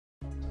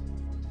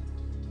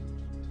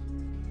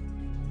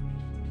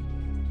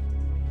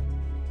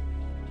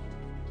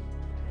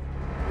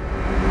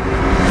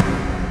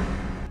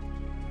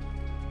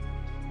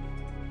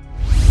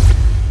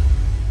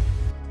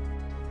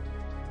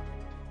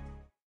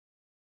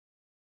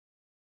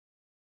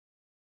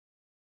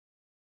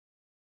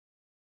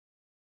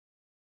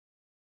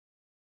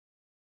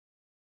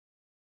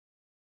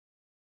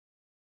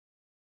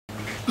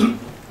We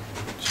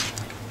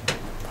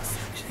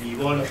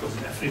evolved, of course,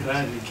 in Africa,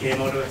 and we came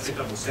out of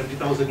Africa about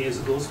 70,000 years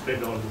ago,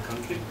 spread all the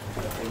country,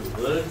 all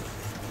the world.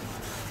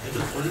 It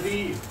was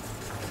only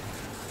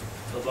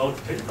about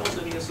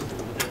 10,000 years ago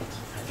that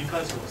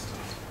agriculture was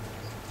started.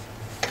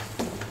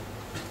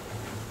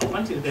 Up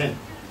until then,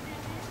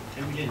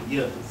 10 million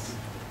years,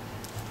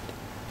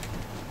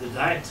 the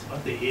diet,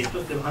 what they ate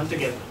was they were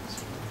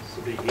hunter-gatherers.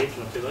 So they ate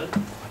whatever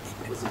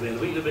was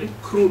available in a very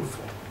crude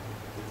form.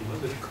 Everything was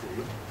very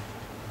crude.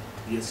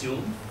 We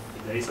assume,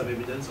 there is some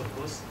evidence, of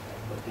course,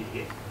 what they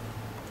ate.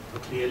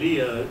 But clearly,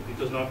 it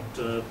was not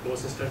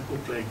processed and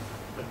cooked like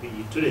what we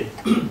eat today.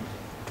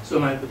 So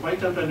the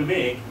point I'm trying to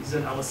make is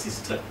that our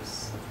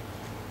systems,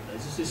 all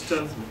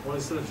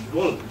systems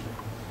evolved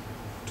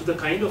to the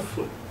kind of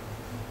food,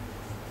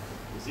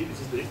 you see,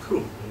 which is very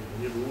crude,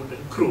 very rude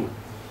and crude.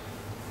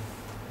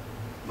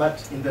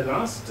 But in the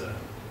last,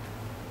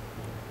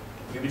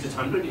 maybe just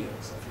 100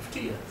 years or 50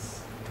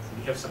 years,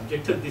 we have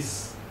subjected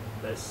this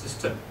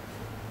system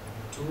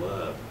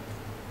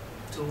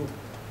to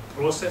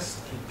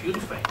process and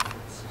purify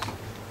foods.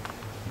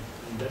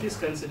 And that is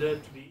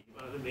considered to be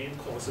one of the main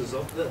causes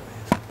of the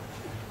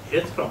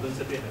health problems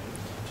that we are having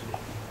today.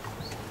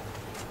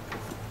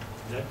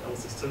 That our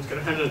systems can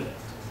handle that.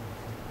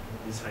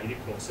 This highly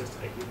processed,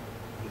 highly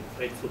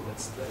purified food,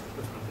 that's the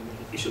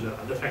fundamental issue. There are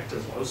other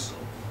factors also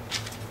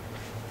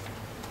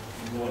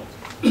involved.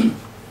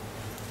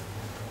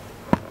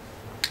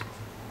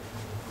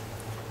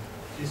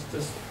 This is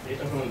just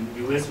data from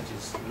US, which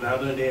is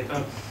reliable data,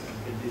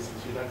 and this in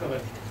Sri Lanka,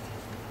 but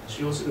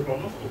shows you the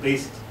problem of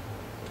obesity.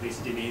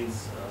 Obesity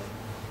means,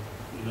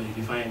 you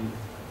define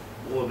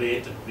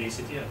overweight and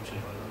obesity. I'm sure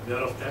you're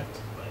aware of that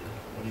by the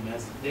body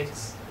mass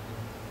index.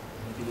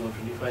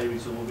 25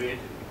 is overweight,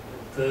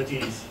 30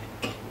 is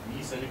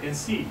obese, and you can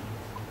see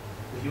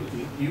the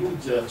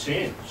huge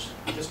change.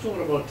 Just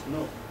over about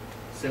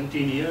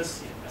 17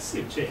 years,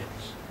 massive change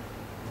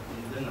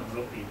in the number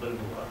of people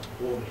who are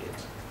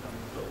overweight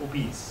and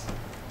obese.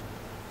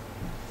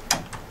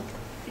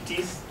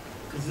 This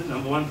is the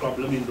number one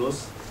problem in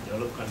those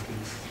developed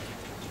countries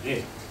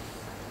today.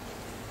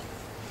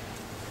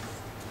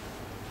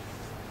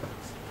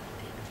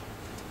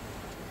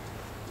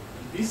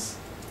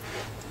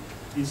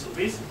 This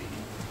obesity,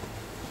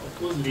 of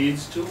course,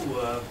 leads to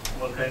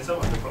all kinds of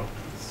other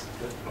problems,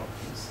 health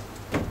problems,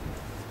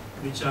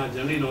 which are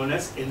generally known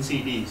as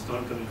NCDs,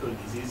 non-communicable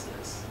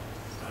diseases,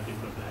 starting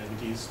from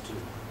diabetes to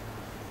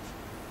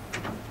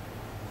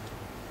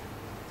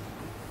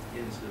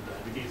the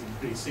diabetes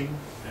increasing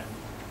and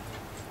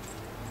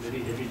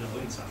very heavy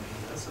now in some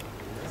areas.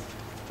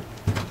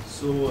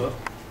 So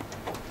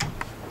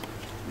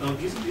now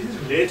this is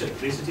related,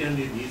 obesity and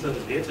these are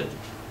related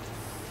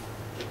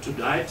to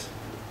diet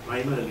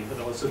primarily, but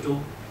also to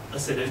a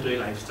sedentary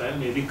lifestyle.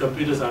 Maybe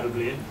computers are to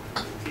blame,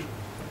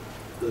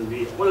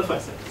 because all of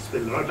us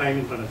spend a lot of time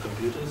in front of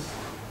computers,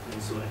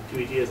 and so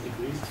activity has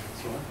decreased, and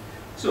so on.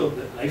 So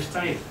the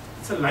lifestyle,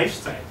 it's a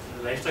lifestyle.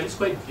 The lifestyle is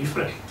quite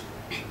different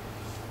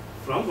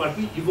from what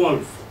we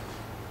evolved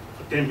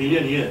for 10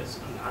 million years.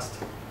 In the last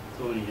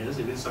so many years,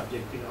 we've been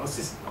subjecting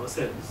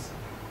ourselves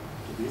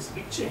to this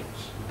big change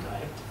in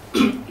diet,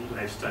 in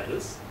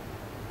lifestyles,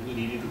 and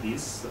leading to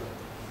these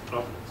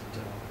problems, which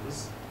are of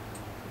course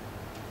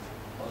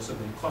also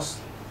very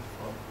costly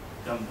for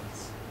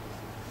governments.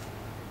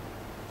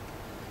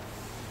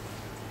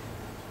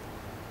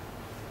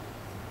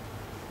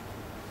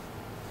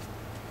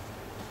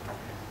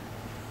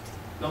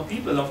 Now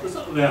people, of course,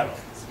 are aware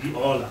of this. We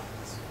all are.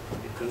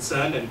 We're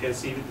concerned, and you can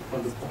see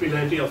from the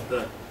popularity of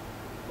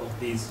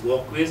these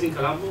walkways in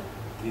Colombo,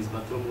 these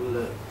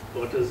bathroom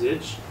water's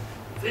edge,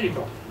 very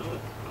popular.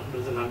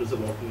 Hundreds and hundreds of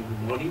walking in the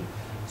morning.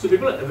 So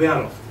people are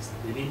aware of this.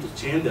 They need to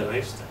change their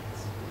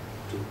lifestyles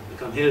to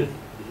become healthy.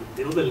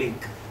 They know the link.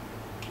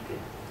 Okay,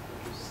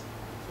 it's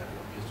very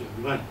obvious to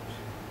everyone.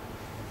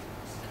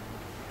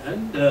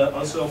 And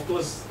also, of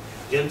course,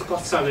 health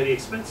costs are very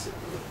expensive.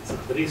 It's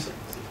another reason.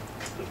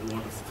 People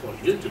want to fall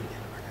ill today.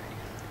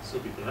 So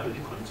people are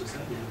very conscious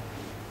and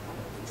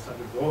they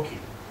started walking.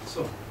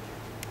 So,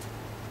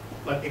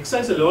 but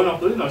exercise alone, of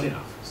course, is not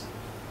enough.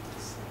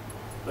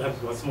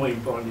 Perhaps what's more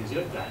important is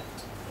your diet,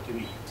 what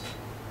you eat.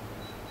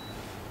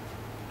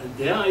 And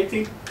there, I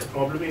think the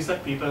problem is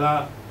that people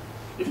are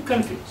a little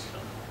confused.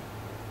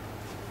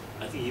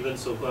 I think even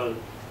so-called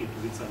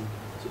people with some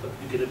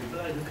super-educated people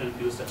are a little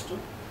confused as to,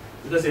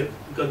 because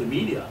the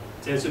media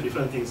tells you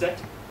different things at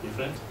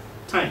different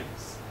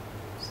times.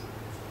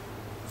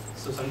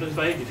 So sometimes it's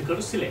very difficult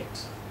to select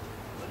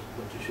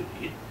what you should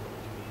eat,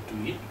 what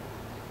you need to eat.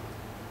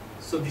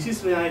 So this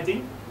is where I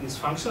think these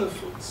functional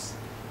foods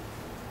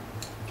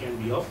can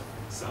be of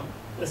some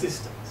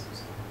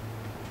assistance.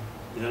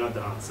 They are not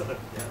the answer, but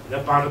they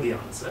are part of the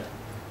answer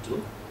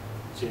to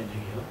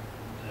changing your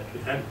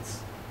dietary habits.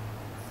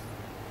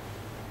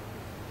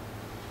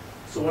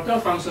 So what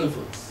are functional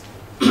foods?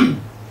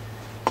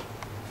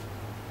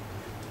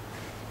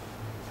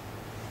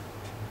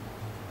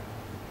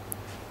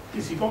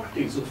 It's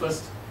Hippocrates who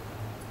first,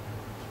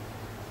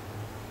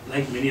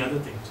 like many other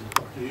things,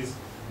 Hippocrates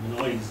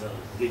Minoy is a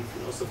Greek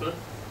philosopher,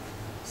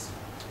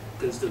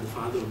 considered the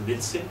father of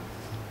medicine,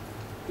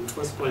 who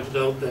first pointed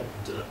out that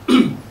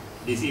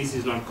disease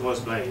is not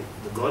caused by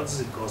the gods,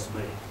 it's caused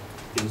by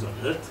things on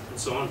earth and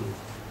so on.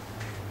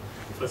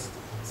 The first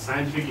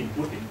scientific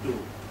input into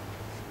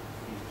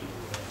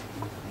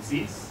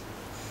disease.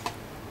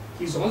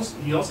 He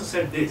also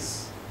said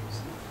this,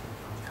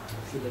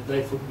 so that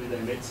thy food be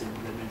thy medicine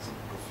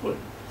of food.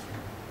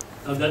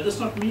 Now that does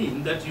not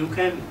mean that you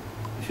can,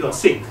 if you are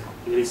sick,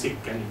 very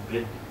sick, can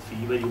you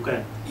fever, you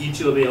can eat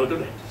your way out of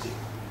that. See?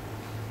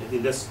 I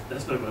think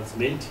that's not what's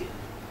meant here.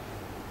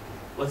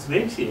 What's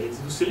meant here is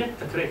if you select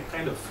the correct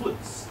kind of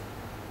foods,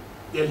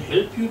 they'll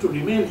help you to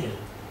remain healthy,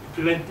 to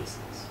prevent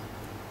disease.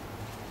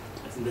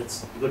 I think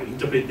that's, you've got to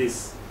interpret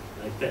this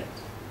like that,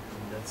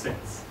 in that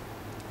sense.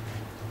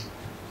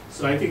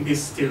 So I think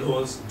this still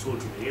holds true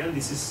today, and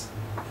this is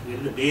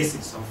really the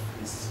basis of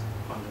this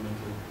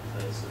fundamental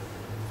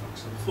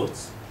functional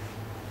foods.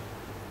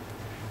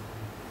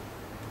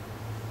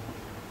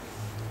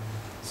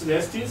 So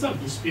there's still some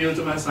dispute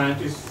among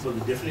scientists for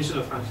the definition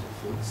of functional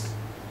foods,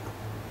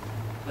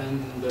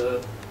 and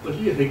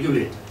particularly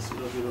regulators.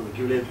 You know,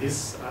 regulate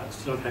this. I'm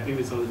still not happy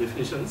with some of the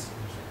definitions,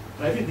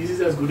 but I think this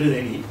is as good as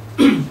any.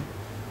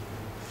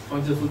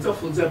 Functional foods are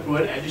foods that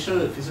provide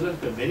additional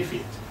physiological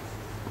benefit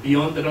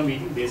beyond that of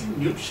meeting basic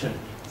nutritional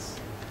needs.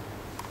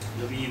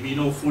 You know, we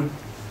know food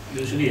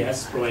usually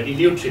has providing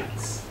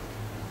nutrients,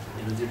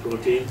 energy,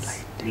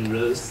 proteins,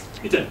 minerals,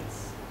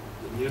 vitamins,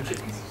 the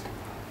nutrients.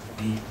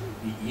 We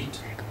eat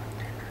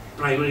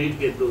primarily to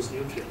get those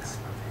nutrients.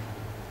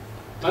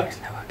 But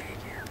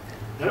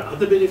there are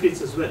other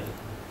benefits as well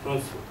from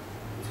food.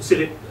 If you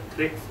select the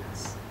correct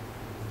foods,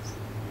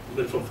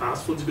 even from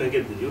fast foods, you're going to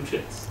get the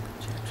nutrients.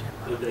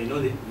 But you know,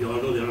 you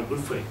all know they are not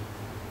good for you.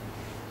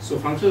 So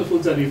functional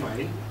foods are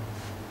defined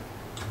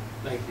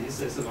like this.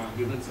 There's some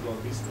arguments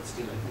about this, but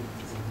still I think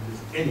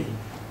there's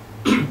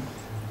any.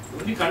 The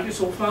only country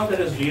so far that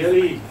has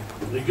really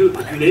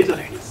regulated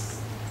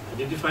this,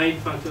 identified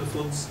functional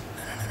foods,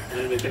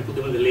 and we can put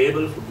them on the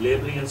label, food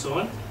labeling and so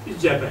on, is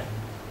Japan.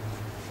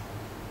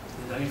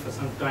 And for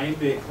some time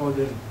they call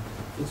them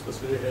foods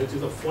specifically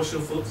healthy or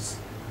functional foods.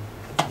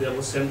 There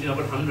was 17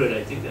 over 100,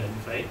 I think,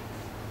 identified.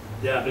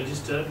 They are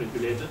registered,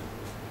 regulated,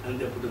 and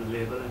they are put on the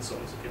label and so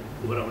on. So you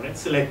can go around and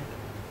select them,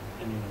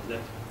 and you know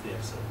that they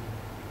have certain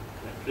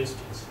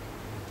characteristics.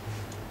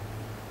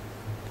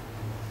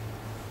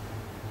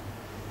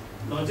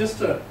 Now, just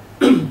now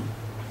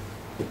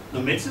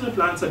medicinal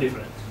plants are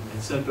different.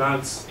 Medicinal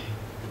plants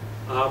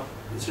are,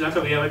 in Sri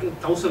Lanka we have I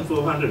think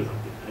 1,400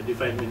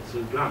 identified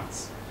medicinal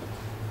plants.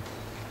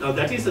 Now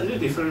that is a little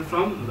different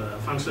from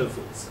functional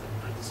foods.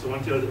 I just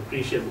want you to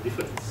appreciate the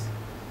difference.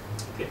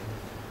 Okay,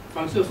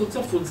 functional foods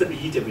are foods that we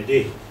eat every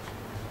day,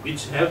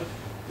 which have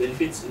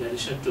benefits in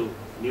addition to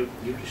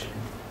nutrition.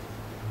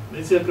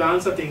 Medicinal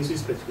plants are things we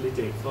specifically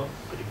take for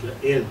particular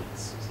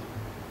ailments.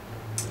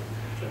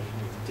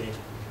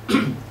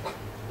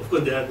 Of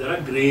course, there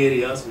are grey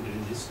areas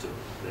between these two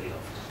very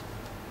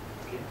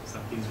often. Okay,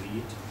 some things we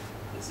eat,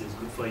 this is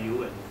good for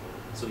you, and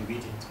so you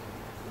eat it.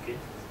 Okay,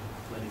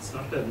 but it's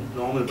not a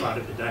normal part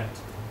of the diet.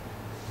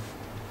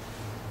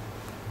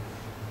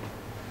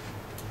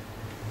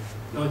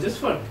 Now, just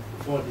for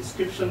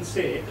description's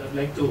sake, I'd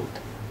like to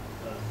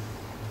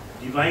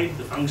divide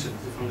the functions,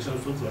 the functional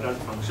foods. What are the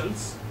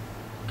functions?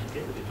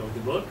 Okay, that we talked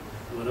about.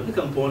 What are the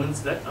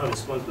components that are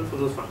responsible for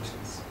those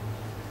functions?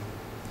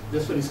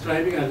 Just for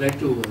describing, I'd like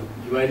to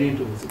divide it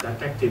into the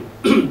active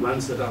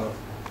ones that are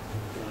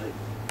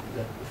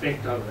that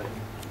affect our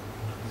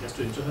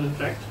gastrointestinal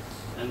tract,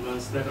 and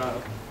ones that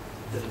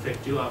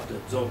affect you after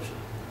absorption.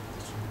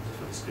 Just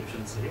for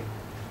description's sake,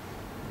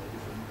 the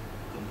different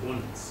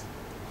components.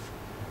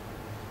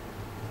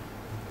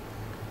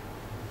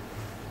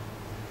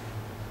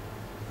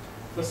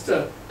 First,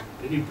 a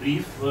very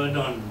brief word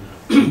on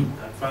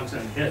function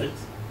and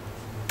health.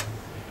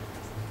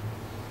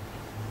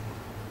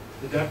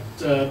 The gut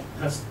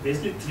has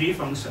basically three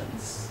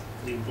functions,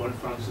 three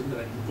important functions that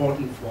are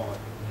important for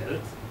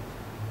health.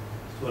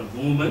 So,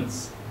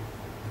 movements,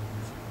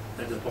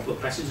 that the proper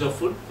passage of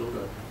food through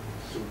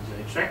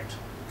the tract,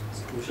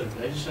 it's crucial to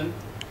digestion,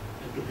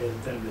 and to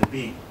health and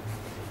well-being.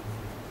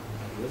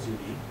 Otherwise,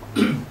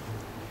 you need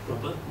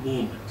proper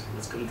movement.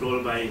 That's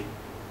controlled by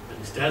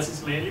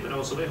peristalsis mainly, but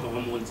also by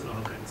hormones and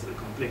all kinds of a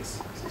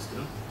complex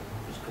system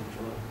which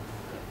control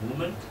that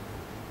movement.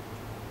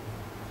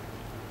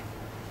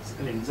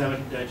 Physical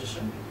enzymatic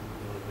digestion,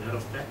 you're aware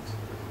of that.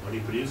 The body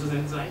produces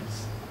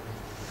enzymes,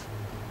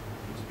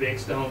 which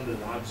breaks down the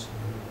large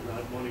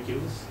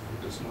molecules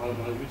into small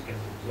molecules which can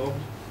be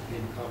absorbed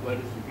in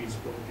carbohydrates, lipids,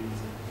 proteins,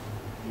 and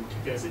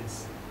nucleic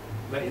acids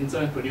by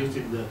enzymes produced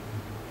in the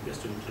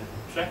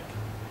gastrointestinal tract.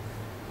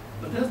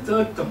 But there's a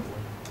third component.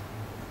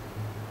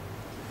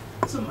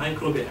 It's a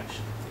microbial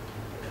action,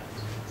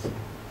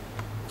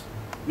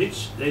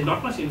 which there is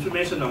not much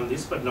information on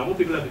this, but now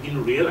people are beginning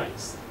to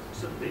realize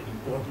it's a very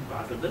important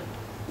part of the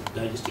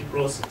digestive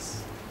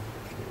process.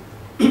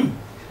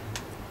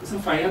 There's some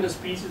 500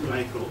 species of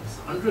microbes,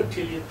 100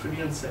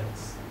 trillion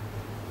cells.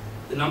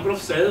 The number of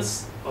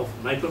cells of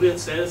microbial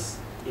cells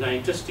in our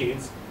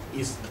intestines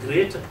is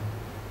greater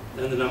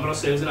than the number of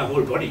cells in our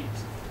whole body.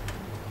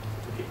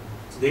 Okay.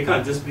 So they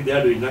can't just be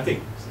there doing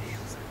nothing.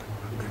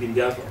 They've been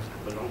there for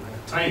a long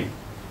time.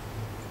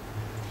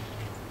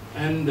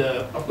 And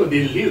of course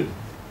they live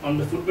on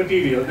the food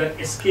material that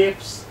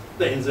escapes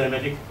the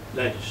enzymatic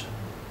digestion.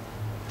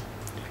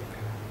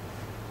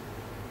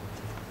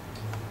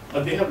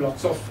 But they have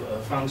lots of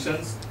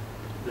functions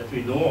that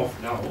we know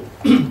of now.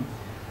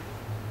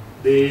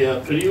 They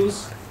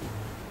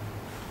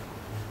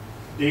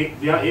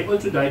are able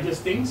to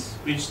digest things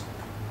which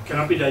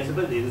cannot be digested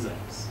by the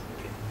enzymes.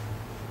 Okay.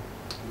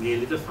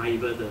 Mainly the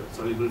fiber, the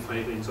soluble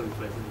fiber, insoluble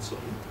fiber, and so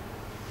on.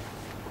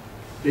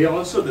 They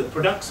also, the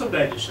products of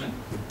digestion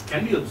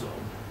can be absorbed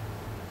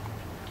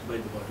by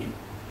the body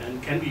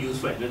and can be used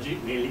for energy,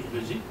 mainly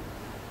energy.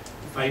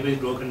 The fiber is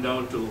broken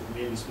down to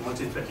mainly small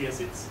chain fatty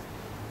acids,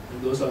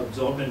 and those are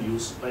absorbed and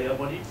used by our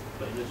body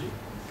for energy.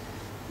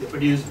 They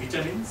produce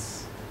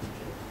vitamins,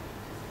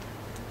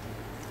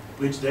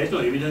 which there is no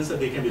evidence that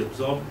they can be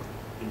absorbed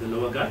in the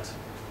lower gut,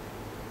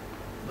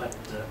 but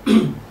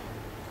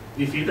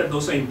we feel that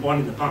those are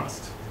important in the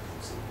past.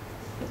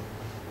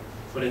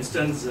 For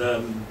instance,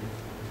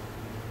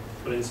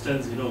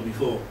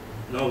 before,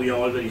 now we are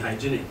all very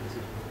hygienic.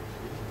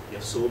 We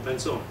have soap and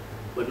so on,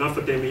 but not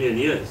for 10 million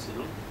years,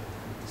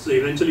 So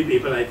eventually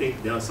people, I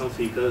think, there are some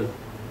fecal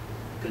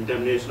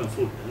contamination of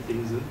food and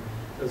things.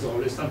 There's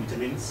always some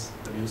vitamins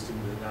produced in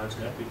the large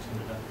gut, which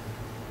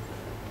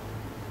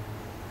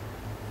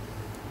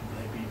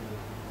might be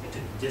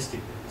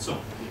digested and so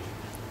on.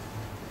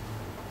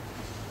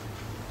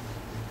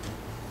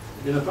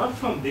 Then apart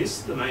from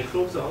this, the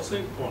microbes are also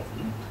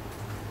important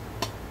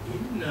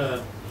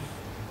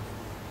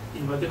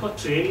in what they call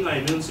training our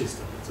immune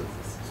system. That's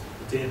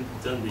the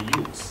term they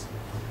use.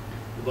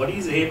 The body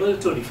is able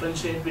to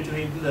differentiate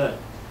between the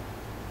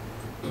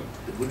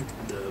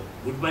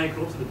good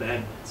microbes and the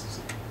bad ones.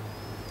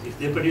 If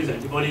they produce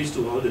antibodies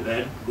to all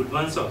the good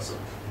ones also,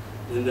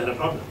 then there are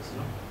problems.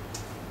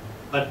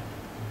 But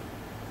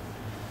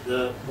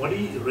the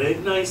body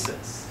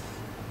recognizes,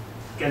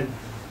 can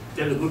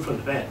tell the good from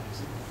the bad.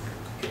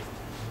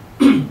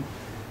 Okay.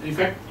 In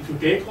fact, if you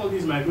take all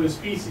these microbe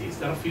species,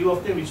 there are a few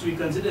of them which we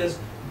consider as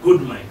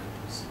good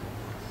microbes,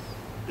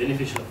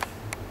 beneficial.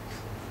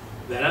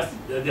 Whereas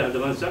the other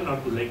ones are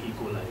not good, like E.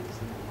 coli and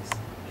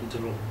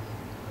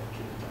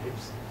enterobacterial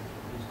types,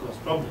 which cause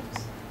problems.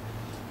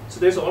 So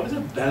there's always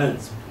a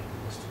balance between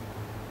those two.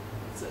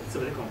 It's a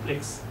very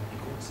complex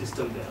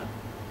ecosystem there,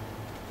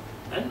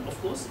 and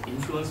of course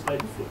influenced by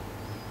the food.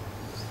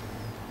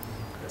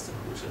 That's the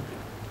crucial thing.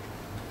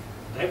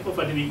 The type of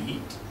what we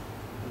eat,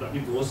 what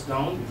goes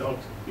down without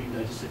being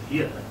digested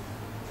here,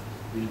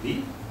 will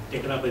be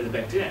taken up by the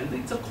bacteria, and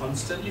it's a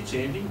constantly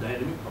changing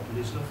dynamic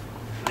population of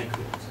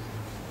microbes.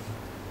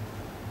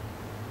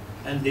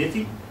 And they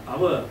think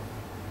and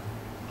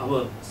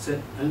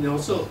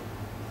also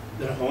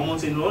there are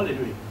hormones involved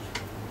anyway.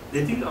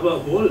 They think our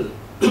whole,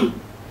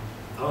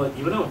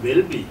 even our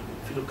well-being,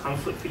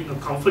 feeling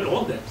of comfort,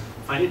 all that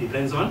finally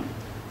depends on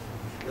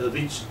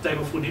which type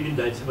of food is being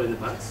digested by the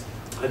parts.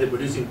 Are they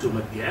producing too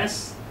much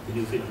gas? Then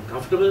you feel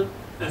uncomfortable,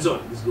 and so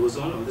on. This goes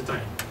on all the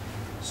time.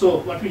 So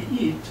what we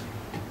eat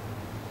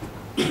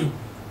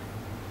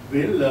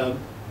will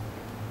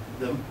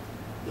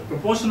the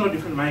proportion of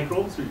different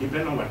microbes will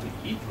depend on what we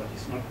eat, what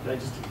is not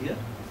digested here,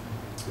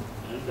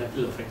 and that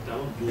will affect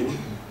our mood,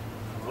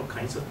 all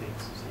kinds of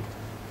things.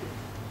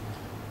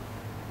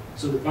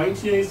 So the point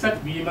here is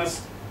that we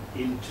must,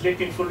 in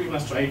selecting food, we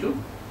must try to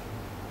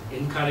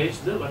encourage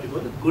what we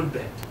call the good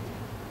bacteria.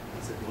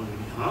 Once that won't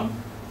really harm,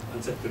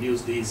 once that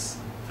produce these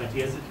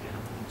fatty acids, we can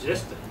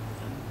ingest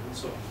and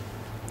so on.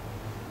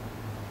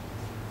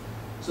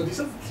 So these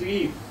are the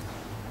three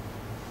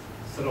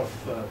sort of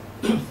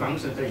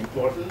functions that are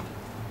important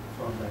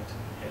for that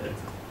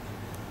health.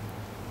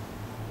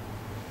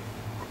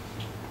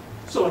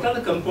 So what are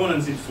the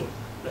components in food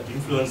that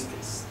influence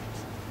this?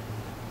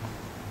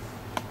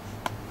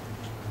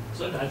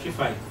 So dietary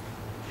fiber.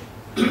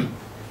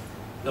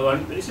 Now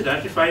when you say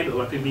dietary fiber,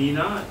 what we mean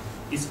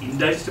is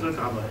indigestible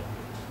carbohydrate.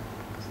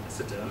 That's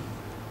the term.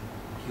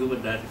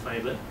 Human dietary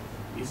fiber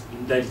is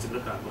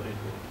indigestible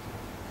carbohydrate.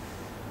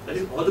 That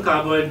is all the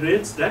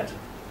carbohydrates that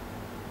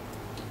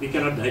we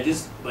cannot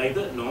digest by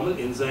the normal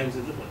enzymes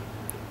in the body.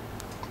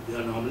 They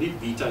are normally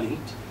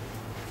beta-linked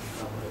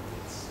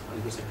carbohydrates,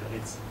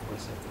 oligosaccharides,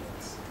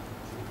 polysaccharides,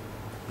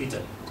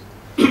 beta-linked.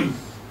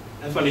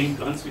 And for linked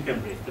ones we can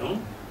break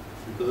down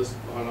because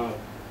all our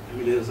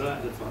amylases are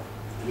alpha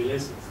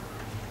amylases.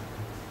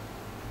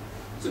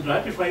 So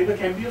dietary fiber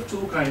can be of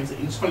two kinds,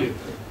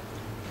 insoluble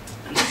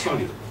and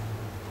soluble.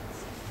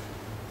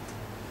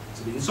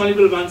 So the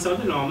insoluble ones are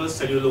the normal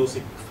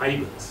cellulosic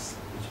fibers,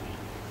 which we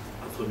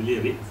are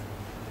familiar with.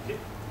 Okay.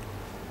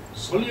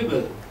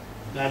 Soluble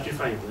dietary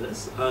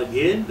fibers are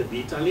again the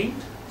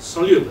beta-linked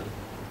soluble.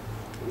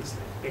 Things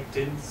like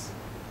pectins,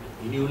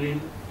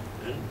 inulin,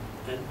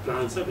 and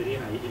plants are very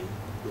high in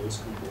those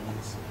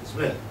components as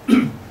well.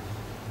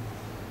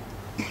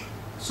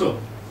 So,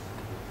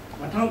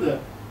 what are the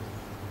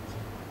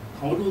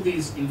how do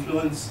these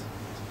influence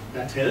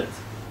gut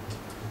health?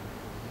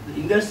 The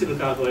industrial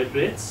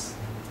carbohydrates,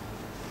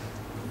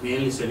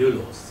 mainly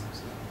cellulose,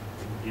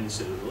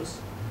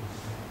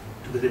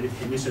 together with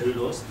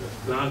hemicellulose, the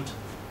plant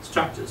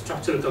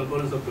structural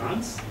components of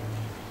plants,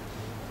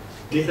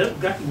 they help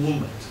gut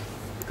movement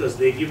because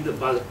they give the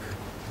bulk.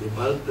 They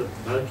bulk the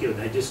bulkier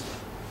digestion.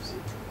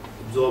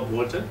 Absorb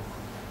water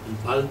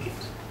and bulk it.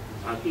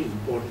 Bulking is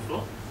important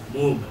for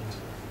movement.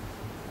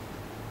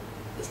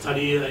 The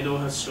study I know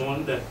has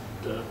shown that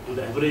on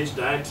the average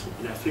diet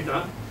in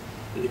Africa,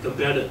 when you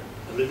compare the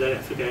average diet in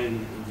Africa and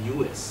in the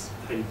US,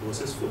 highly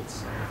processed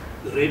foods,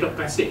 the rate of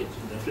passage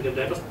in the African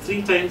diet was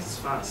 3 times as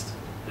fast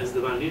as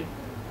the one in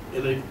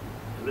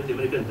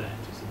American diet.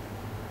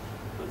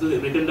 So the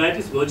American diet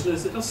is virtually a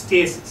set of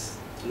stasis.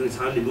 It's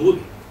hardly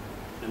moving,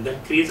 and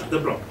that creates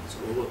other problems,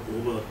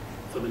 over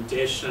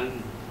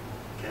fermentation,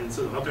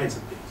 cancer, all kinds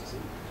of things.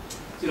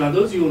 So in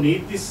other words, you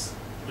need this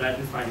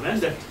dietary fiber, and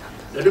that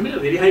will be a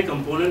very high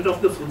component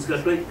of the foods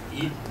that were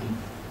eaten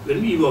when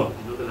we evolved.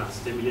 The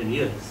last 10 million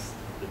years,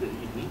 we were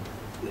eating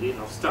very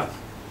enough stuff.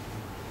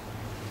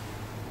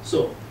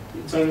 So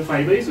insoluble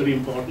fiber is very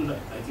important.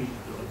 I think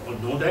you all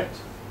know that.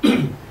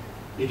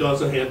 It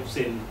also helps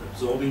in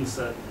absorbing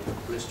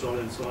cholesterol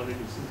and so on, and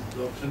its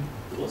absorption.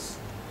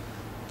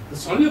 The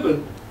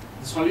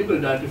soluble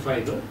dietary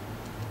fiber,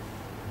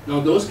 now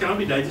those cannot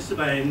be digested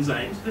by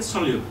enzymes. They're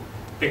soluble.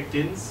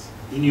 Pectins,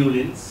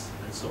 inulins,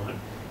 and so on.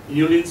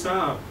 Inulins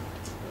are,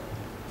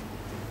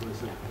 I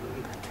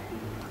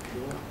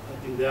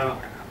think they are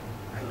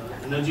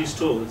energy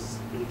stores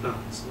in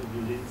plants.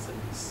 Inulins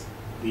and these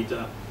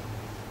beta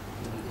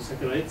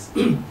saccharides.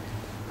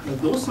 Now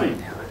those are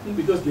important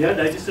because they are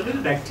digestible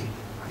in bacteria.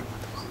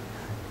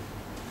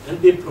 And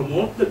they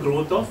promote the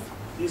growth of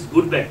these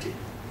good bacteria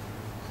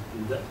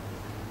in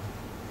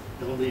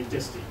the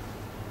intestine.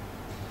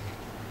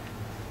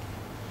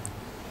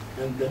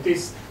 And that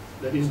is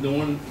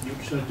known in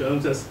nutritional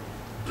terms as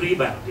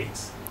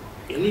prebiotics.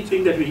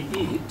 Anything that we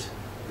eat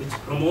which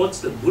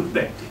promotes the good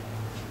bacteria,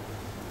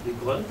 we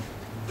call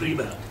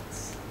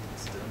prebiotics.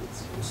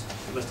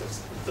 You must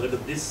have heard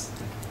of this.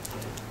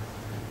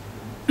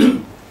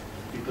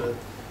 People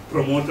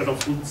promote a lot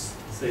of foods,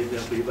 say they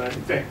are prebiotic.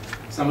 In fact,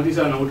 some of these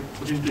are now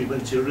put into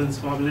even children's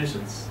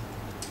formulations.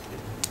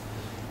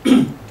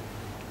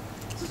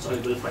 It's a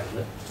soluble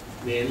fiber,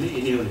 mainly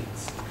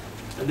inulins.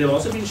 And they've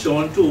also been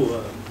shown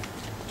to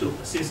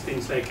assist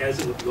things like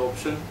calcium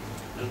absorption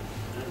and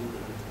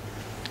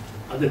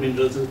other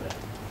minerals as well.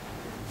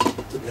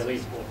 So they have an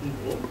important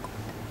role.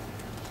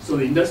 So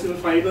the industrial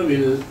fiber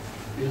will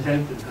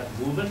help with gut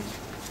movement,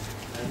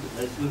 and the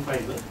industrial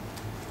fiber,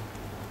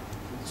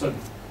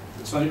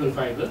 the soluble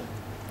fiber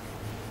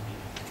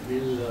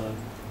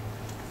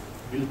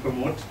will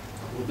promote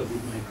both the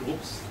good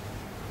microbes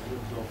and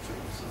absorption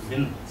of some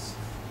minerals.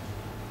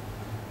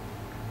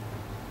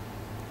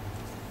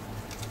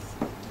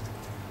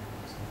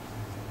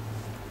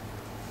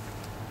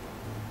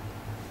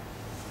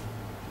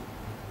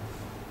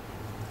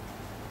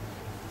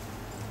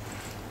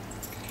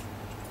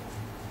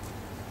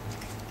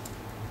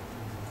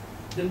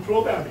 Then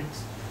probiotics.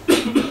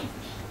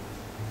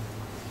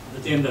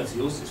 The term that's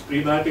used is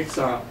prebiotics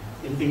are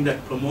anything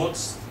that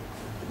promotes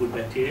the good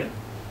bacteria.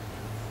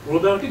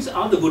 Probiotics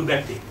are the good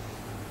bacteria.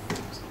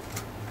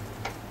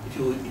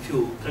 If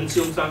you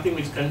consume something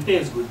which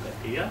contains good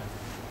bacteria,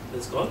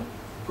 that's called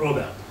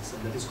probiotics,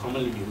 and that is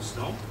commonly used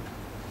now.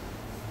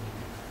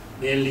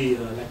 Mainly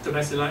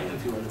lactobacilli and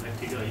few other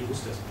bacteria are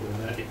used as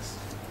probiotics.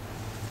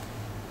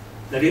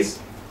 That is,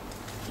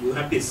 you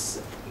have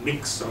this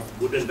mix of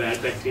good and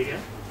bad bacteria,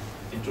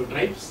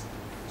 enterotypes.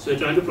 So you're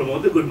trying to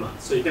promote the good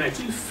ones. So you can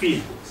actually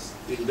feed those.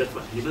 We do that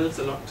for animals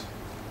a lot.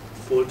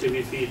 Poultry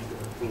we feed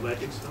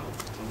probiotics now,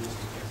 almost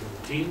as a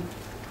routine.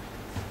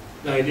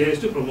 The idea is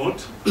to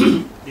promote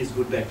these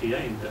good bacteria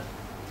in the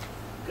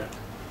gut.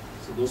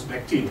 So those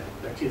bacteria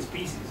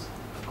species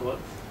are called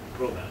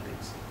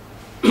probiotics.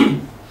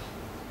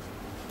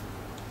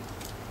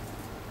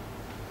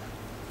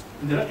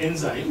 And there are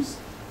enzymes,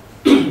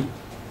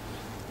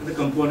 the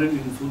component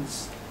in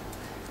foods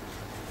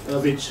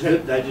which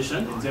help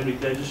digestion, enzymatic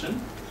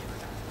digestion.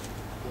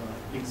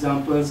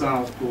 Examples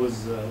are, of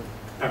course,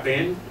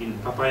 papain in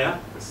papaya,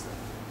 that's the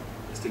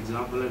best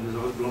example, and there's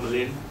also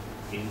bromelain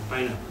in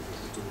pineapple.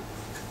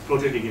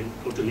 Proteolytic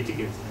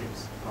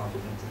enzymes,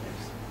 powerful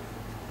enzymes.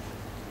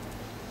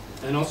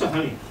 And also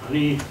honey.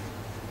 Honey,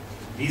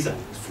 these are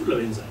full of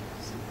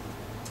enzymes.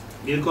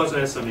 Milk also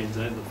has some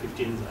enzymes, about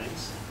 50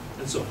 enzymes,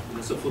 and so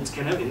on. So foods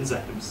can have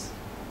enzymes,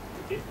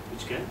 okay,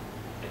 which can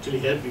actually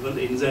help even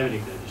the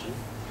enzymatic digestion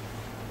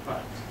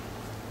part.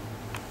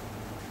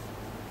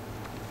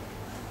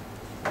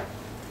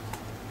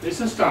 There's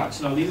a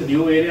starch. Now, this is a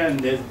new area, and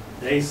there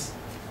is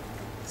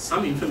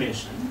some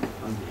information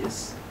on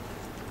this,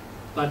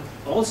 but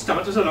all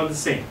starches are not the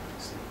same.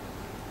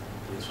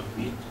 There's from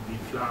wheat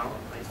flour,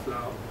 rice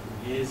flour,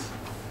 maize,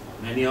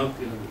 manioc.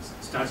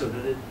 Starches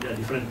there are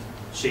different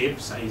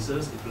shapes,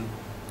 sizes, different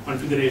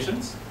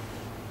configurations,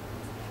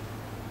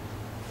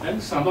 and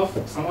some of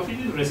it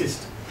is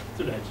resistant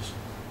to digestion.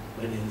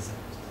 by the enzyme.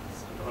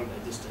 It's not all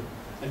digested.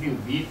 I think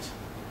wheat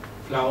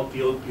flour,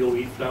 pure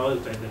wheat flour,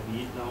 the type that we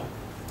eat now,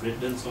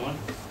 bread and so on,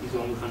 is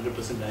almost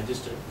 100%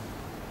 digested.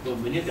 But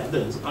many of the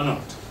others are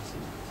not.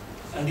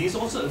 And these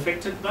are also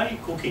affected by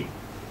cooking,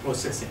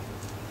 processing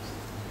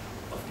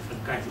of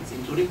different kinds,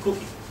 including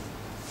cooking.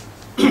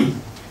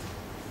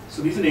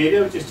 So this is an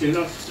area which is still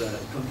not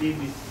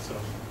completely sort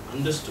of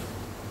understood.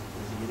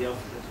 There's an area of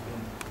that you can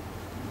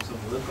do some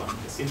work on,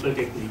 the simple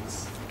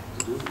techniques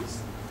to do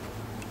this.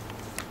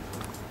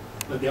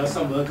 But there was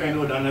some work I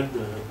know done at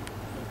the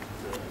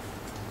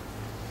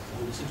I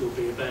listened to a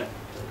paper at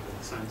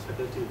the science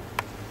faculty,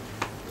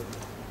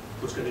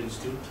 the Pushkar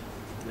Institute,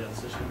 there are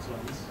sessions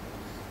on this.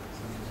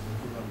 Somebody's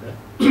working on that.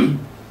 I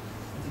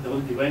think that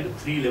was divided into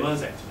 3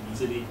 levels actually,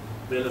 easily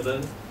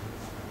available,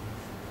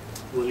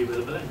 poorly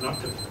available, and not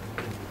available.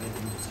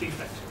 Divided into 3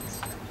 fractions.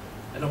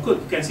 And of course,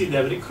 you can see they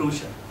are very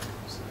crucial.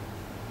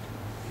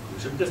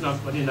 Crucial because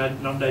not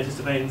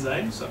digested by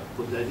enzymes, so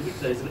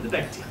digested by the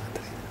bacteria.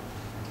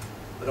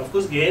 But of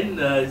course, again,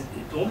 it's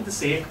only the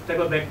same type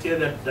of bacteria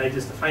that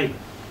digest the fiber.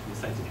 It's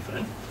slightly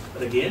different.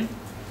 But again,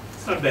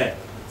 it's not bad.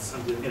 It's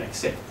something you can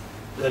accept.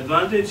 The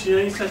advantage here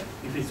is that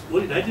if it's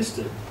poorly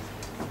digested,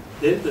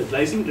 then the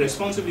glycemic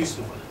response will be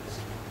smaller.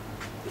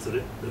 So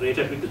the rate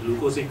at which the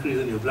glucose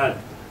increases in your blood,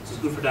 which is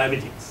good for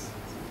diabetics.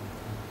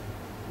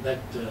 That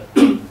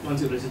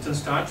once your resistant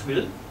starch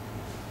will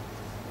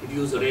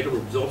reduce the rate of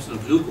absorption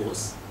of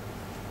glucose.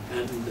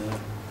 And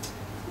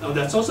now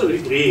that's also a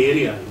very grey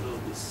area, you know,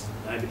 this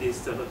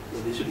diabetes,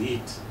 they should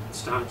eat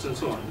starch and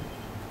so on.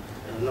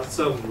 Lots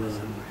of,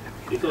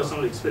 because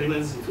some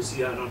experiments, if you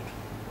see, are not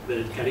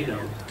well carried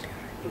out,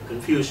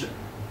 confusion.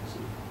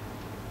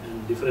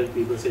 And different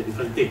people say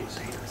different things.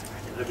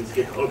 Diabetes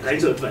get all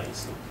kinds of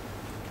advice.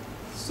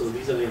 So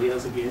these are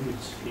areas again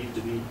which need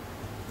to be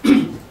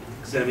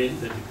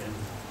examined, that you can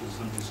do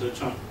some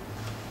research on.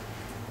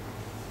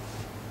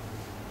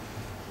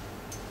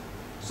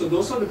 So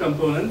those are the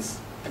components.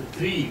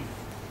 The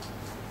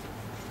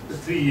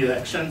three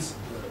actions,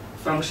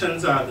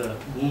 functions are the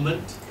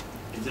movement,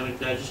 enzymatic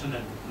digestion,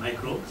 and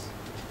microbes.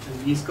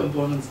 And these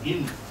components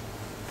in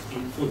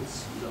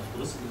foods, of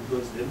course,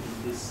 influence them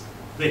in this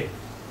way.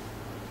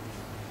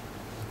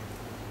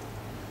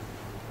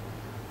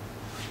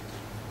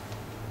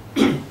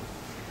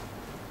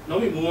 Now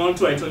we move on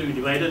to, I told you we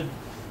divided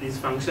these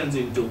functions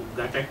into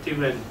gut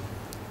active and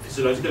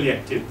physiologically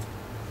active.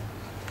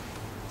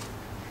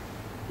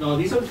 Now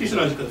these are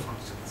physiological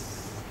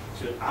functions,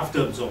 which are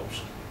after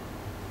absorption.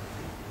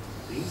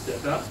 Things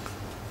that are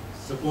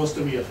supposed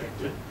to be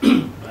affected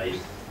by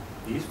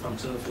these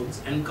functional foods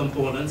and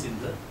components in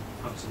the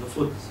functional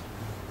foods.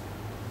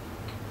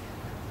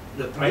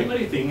 The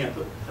primary thing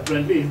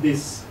apparently is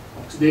this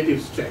oxidative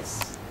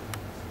stress.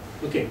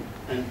 Okay,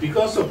 and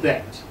because of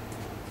that,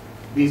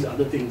 these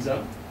other things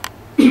are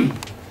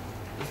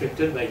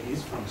affected by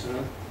these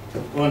functional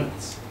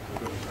components.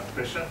 Blood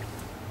pressure,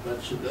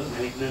 blood sugar,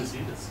 malignancy,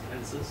 that's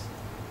cancers,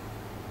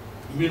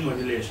 immune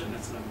modulation,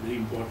 that's a very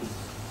important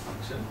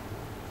function.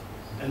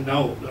 And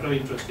now, a lot of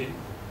interest in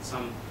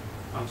some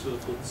functional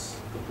foods,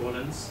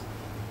 components,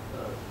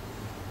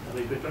 have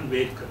a bit on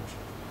weight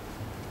control.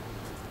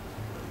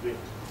 Weight.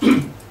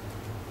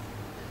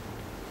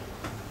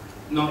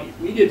 Now,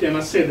 immediately I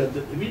must say that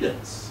the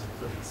evidence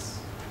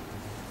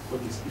for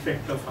this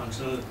effect of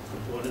functional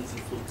components in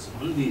foods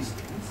on these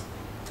things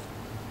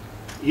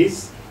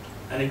is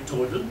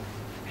anecdotal,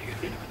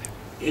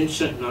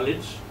 ancient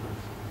knowledge,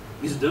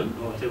 wisdom,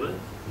 or whatever,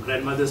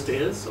 grandmother's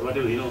tales, or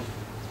whatever, you know,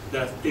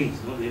 there are things,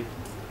 you know,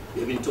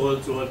 they've been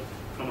told throughout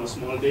from our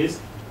small days,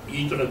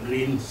 eat a lot of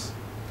greens,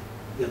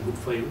 they are good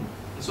for you,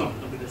 and so on.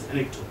 No, that's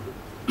anecdotal.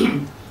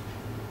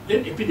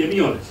 Then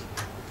epidemiology,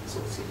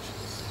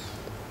 associations.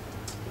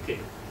 Okay,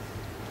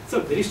 it's a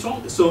very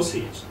strong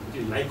association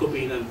between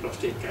lycopene and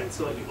prostate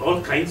cancer,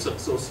 all kinds of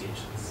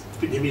associations,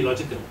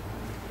 epidemiological.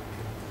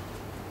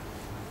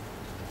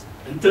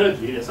 And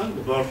thirdly, there are some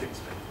laboratory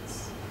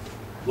experiments,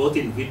 both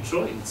in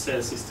vitro, in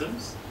cell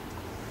systems,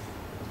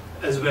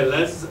 as well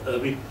as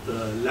with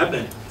lab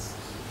animals.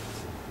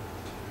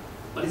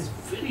 But it's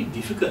very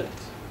difficult,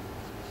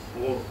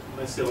 or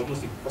I say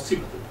almost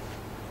impossible,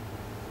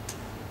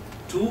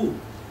 to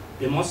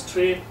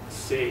demonstrate,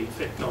 say,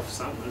 effect of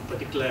some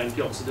particular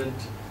antioxidant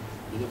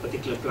in a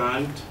particular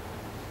plant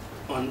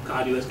on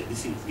cardiovascular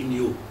disease in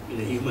you, in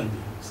a human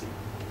being. See.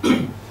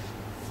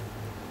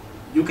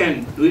 You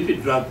can do it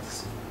with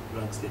drugs.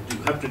 Drugs, that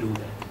you have to do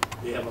that.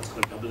 They have what's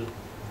called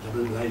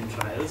double-blind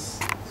trials,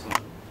 so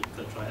on,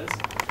 clinical trials.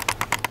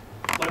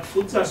 But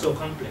foods are so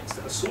complex.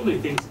 There are so many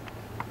things,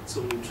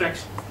 so many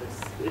interactions.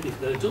 That's very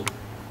difficult to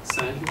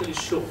scientifically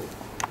show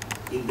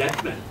in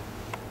that manner.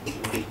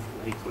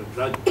 Like for a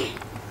drug,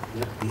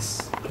 that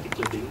this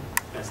particular thing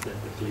has that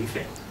particular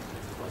effect.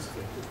 That cause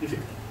effect is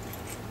difficult.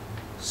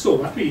 So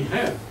what we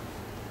have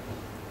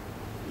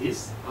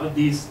are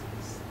these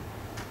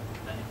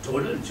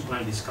anecdotal, which you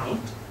can't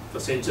discount. For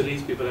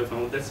centuries, people have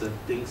found that certain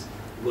things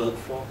work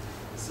for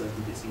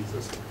certain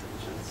diseases,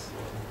 conditions.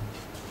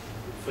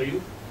 For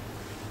you,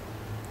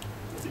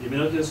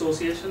 epidemiological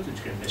associations,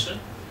 which can measure,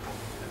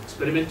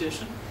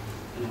 experimentation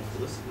and of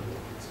course in the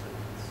work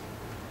experiments.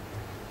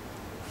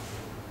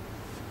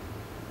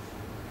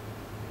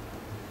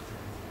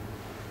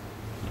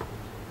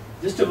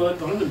 Just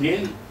about one of the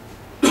main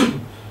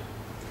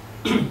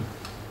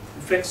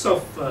effects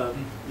of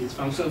these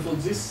functional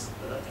foods is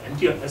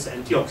as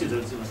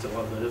antioxidants. You must have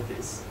all heard of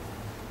this.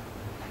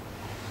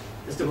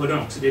 Just about an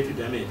oxidative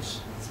damage.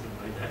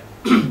 By that.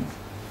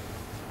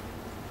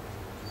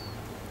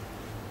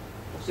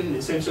 Oxygen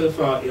is essential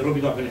for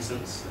aerobic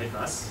organisms like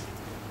us,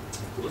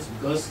 of course,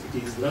 because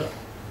it is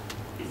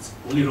its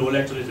only role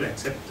actually to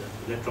accept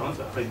electrons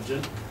or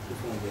hydrogen to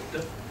form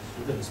vector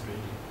in the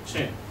respiratory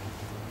chain.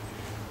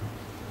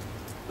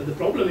 But the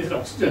problem is that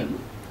oxygen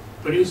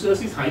produces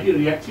this highly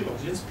reactive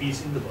oxygen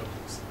species in the body.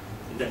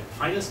 In that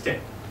final step,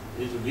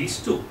 it is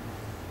released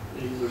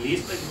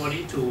by the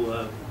body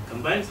to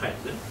combine with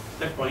hydrogen. At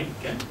that point,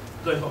 it can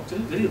drive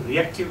oxygen, very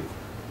reactive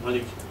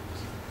molecule.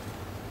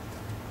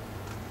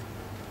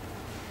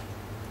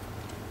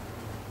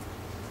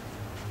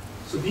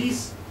 So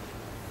these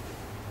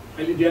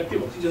highly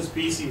reactive oxygen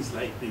species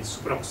like the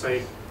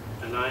superoxide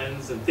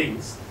anions and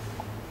things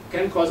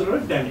can cause a lot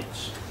of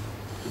damage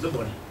to the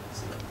body.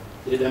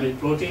 So they damage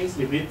proteins,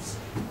 lipids,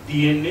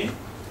 DNA,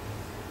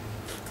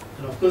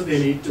 and of course they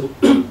lead to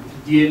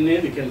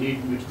DNA. They can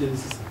lead to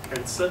mutagenesis of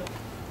cancer.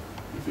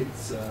 If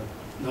it's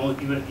now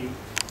even if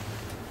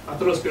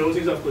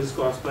atherosclerosis, of course, is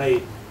caused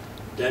by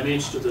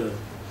damage to the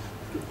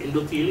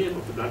endothelium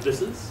of the blood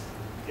vessels.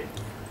 Okay.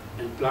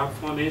 And plaque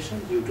formation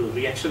due to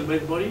reaction by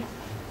the body.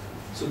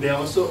 So they are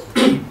also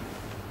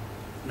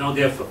now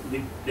they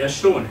are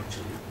shown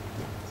actually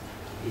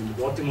in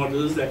both the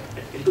models that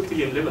at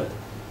endothelium level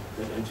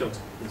that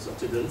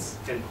antioxidants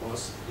can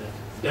cause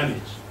that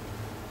damage.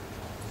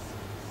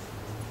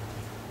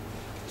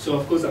 So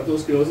of course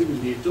atherosclerosis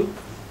will lead to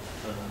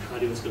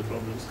cardiovascular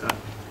problems,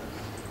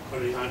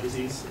 coronary heart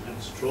disease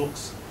and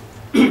strokes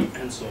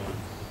and so on,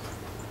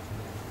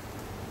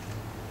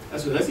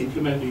 as well as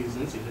inflammatory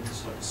diseases in the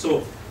disorder.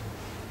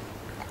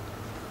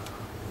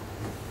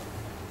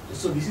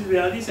 So this is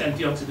where these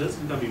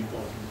antioxidants become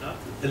important.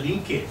 The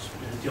linkage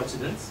between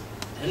antioxidants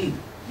and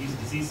these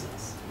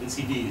diseases,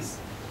 NCDs,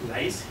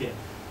 lies here.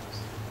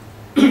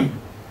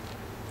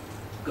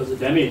 Because the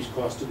damage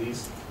caused to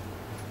these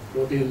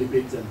protein,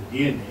 lipids and the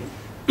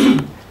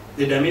DNA,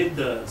 they damage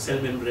the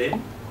cell membrane.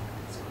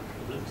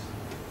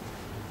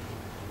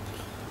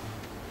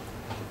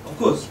 Of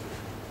course,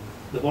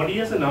 the body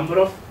has a number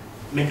of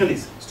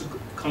mechanisms to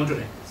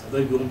counteract this,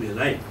 otherwise you won't be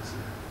alive.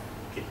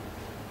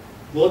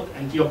 Both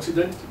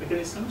antioxidant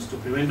mechanisms to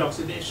prevent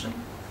oxidation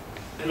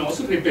and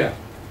also repair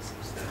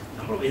mechanisms. There are a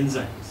number of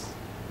enzymes,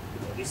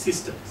 the body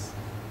systems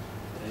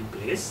that are in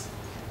place,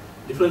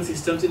 different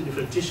systems in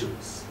different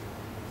tissues.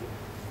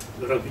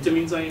 A lot of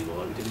vitamins are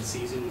involved, vitamin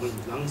C is involved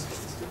in lungs, for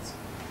instance,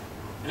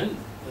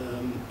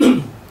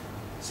 and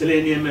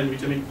selenium and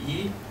vitamin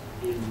E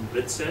in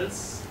red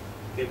cells,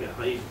 okay, a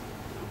high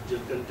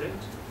oxygen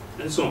content,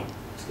 and so on.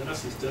 So there are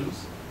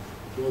systems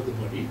throughout the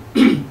body.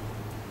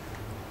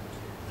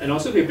 And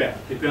also repair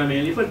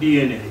mainly for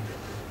DNA repair.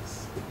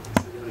 So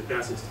there are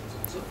repair systems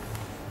also.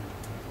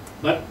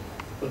 But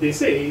what they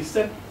say is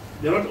that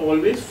they're not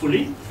always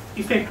fully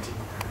effective.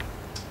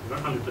 They're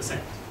not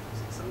 100%.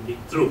 Something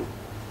true.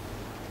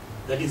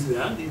 That is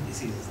where these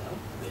diseases are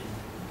being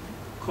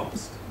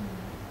caused.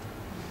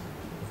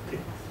 Okay.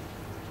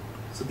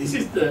 So this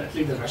is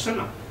actually the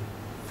rationale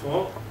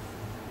for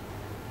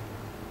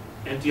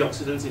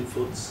antioxidants in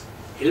foods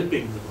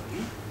helping the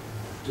body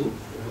to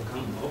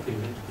overcome or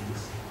prevent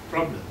these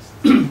problems.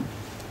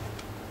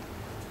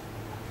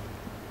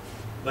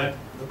 But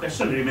the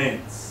question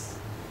remains.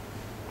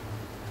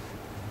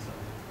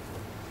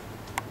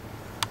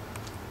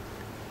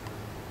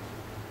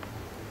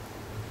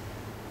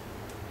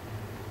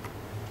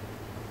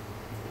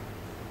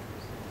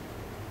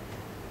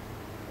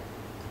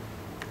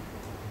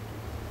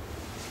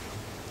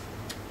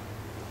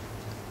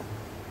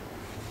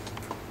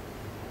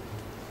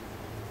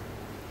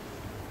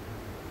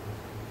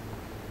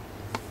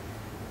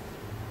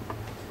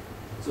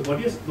 So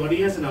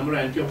body has a number of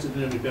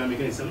antioxidant and repair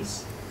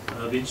mechanisms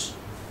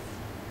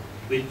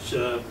which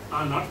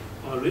are not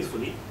always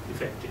fully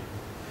effective.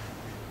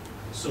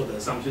 So the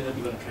assumption that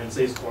even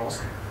cancer is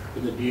caused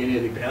with the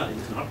DNA repair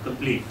is not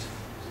complete,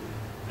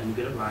 and you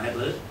get a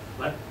viable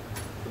but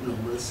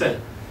abnormal cell.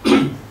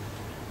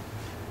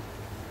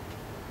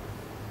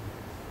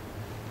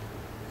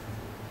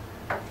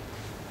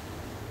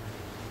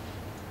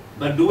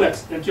 But do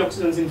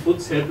antioxidants in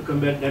foods help to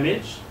combat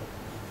damage?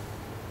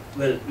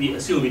 Well, we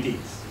assume it is,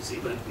 you see,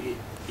 but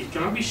it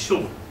cannot be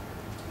shown,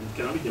 it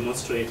cannot be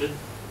demonstrated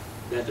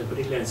that a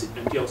particular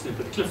antioxidant in a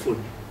particular food,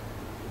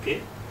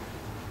 okay?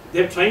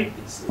 They have tried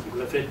this. People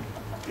have fed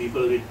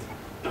people with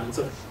tons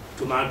of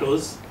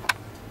tomatoes,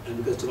 and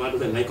because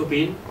tomatoes are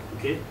lycopene,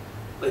 okay?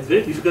 But it's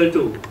very difficult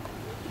to,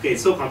 okay,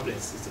 it's so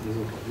complex, it's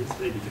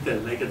very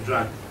difficult, like a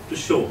drug, to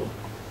show.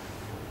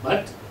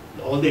 But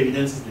all the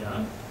evidence is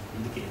there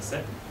indicates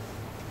that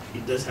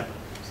it does happen.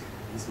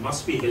 This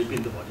must be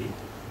helping the body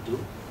to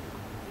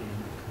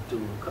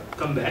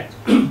combat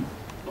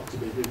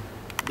oxidative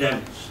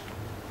damage.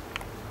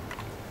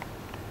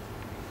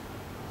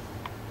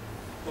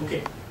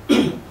 Okay.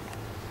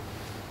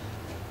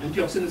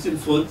 Antioxidants in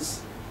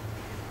foods.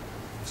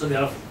 So they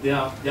are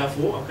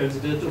therefore are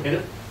considered to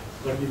help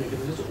body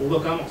mechanisms to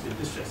overcome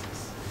oxidative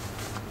stresses.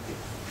 Okay.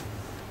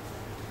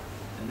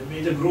 And the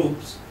major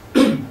groups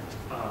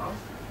are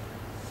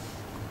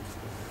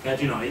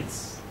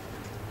carotenoids.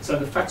 These are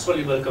the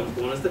fat-soluble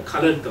components, the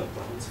colored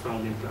compounds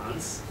found in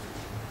plants.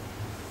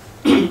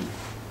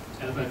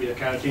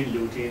 Alpha-beta-carotene,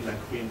 lutein,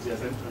 lycopene,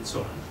 zeaxanthin, and so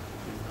on.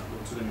 I'll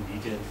go through them in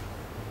detail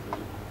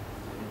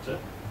later.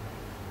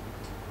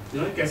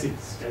 Linoleic acid,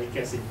 stearic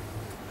acid.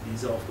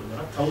 These are, there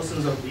are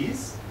thousands of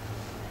these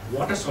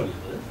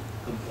water-soluble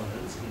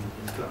components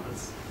in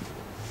plants,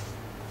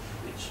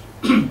 which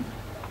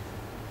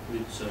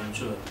I'm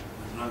sure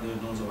Naga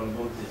knows all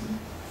about them.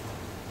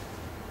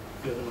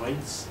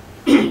 Flavonoids.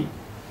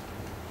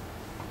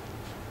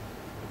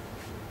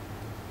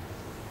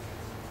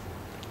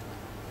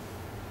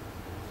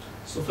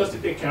 So first, you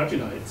take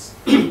carotenoids,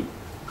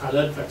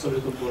 colored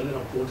fat-soluble components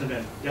are potent,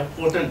 and they are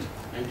potent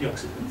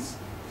antioxidants.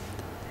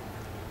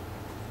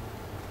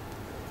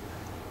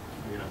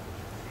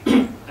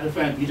 Alpha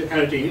and beta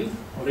carotene,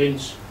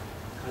 orange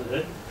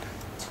colored.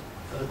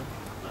 I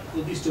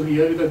put these two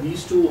here because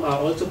these two are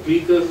also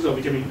precursors of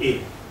vitamin A.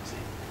 See,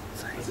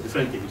 that's a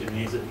different thing.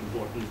 Vitamin A is an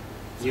important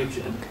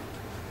nutrient.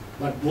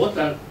 But both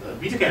are,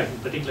 beta carotene in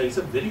particular is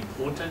a very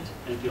potent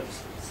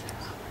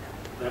antioxidant.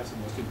 Perhaps the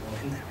most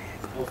important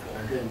of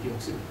all the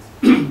antioxidants.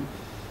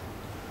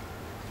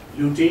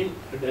 Lutein,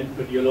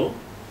 red yellow.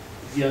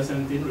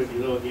 Zeaxanthin, red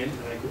yellow again.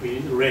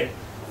 Lycopene, red.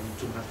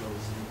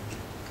 Tomatoes.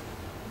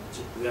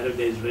 Wherever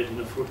there is red in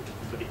a fruit,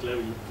 in particular,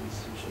 we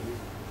usually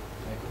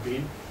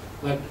lycopene.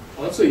 But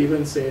also,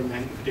 even say, if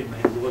you take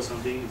mango or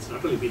something, it's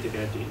not only beta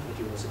carotene, but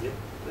you also get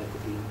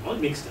lycopene, all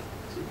mixed up.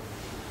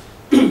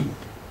 See?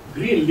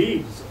 Green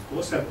leaves, of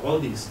course, have all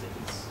these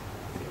things.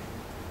 Okay.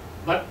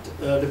 But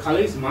the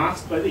color is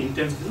masked by the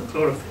intensity of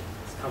chlorophyll.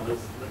 It covers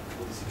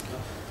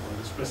all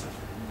this present.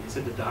 They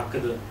said the darker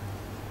the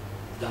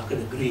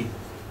green,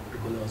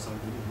 color or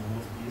something, more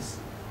of these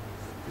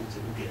things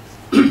you get.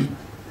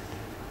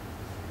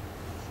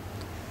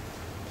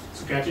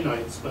 So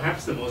carotenoids,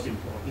 perhaps the most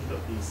important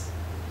of these.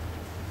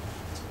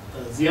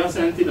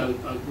 Zeaxanthin, I'll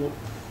go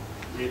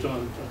later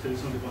on, I'll tell you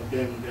something about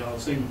them. They are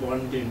also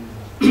important in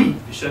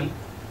vision,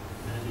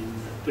 and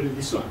in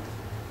this one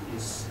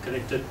is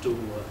connected to,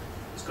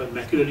 it's called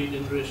macular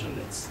degeneration.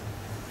 That's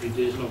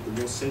degeneration of the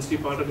most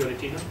sensitive part of your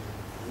retina.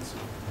 And so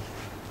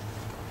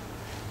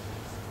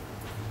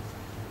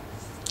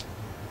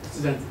this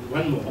is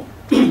one more,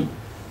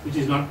 which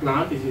is not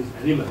plant, it is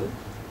animal,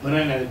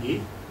 marine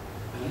algae,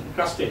 and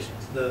crustaceans.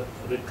 The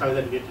red color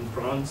that you get in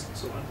prawns and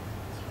so on.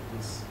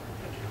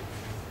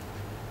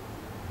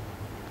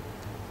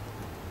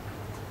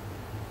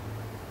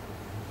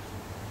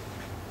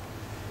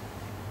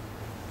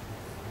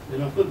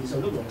 Then of course these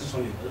are the water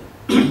soluble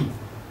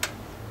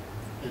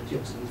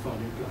antioxidants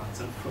found in plants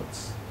and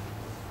fruits.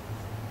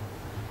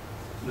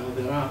 Now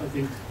there are, I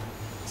think,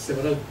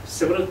 several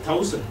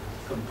thousand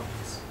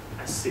compounds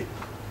as said.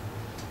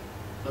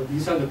 So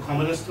these are the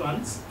commonest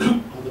ones,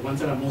 or the ones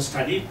that are most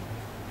studied.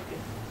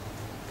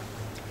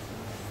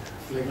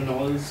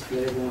 Flavonols,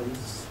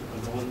 flavones,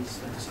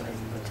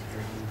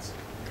 antioxidants,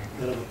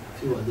 there are a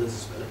few others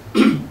as well.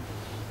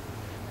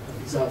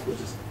 These are for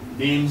just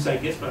names, I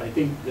guess, but I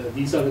think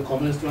these are the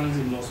commonest ones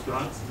in most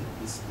plants.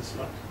 This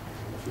lot,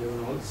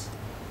 flavonols,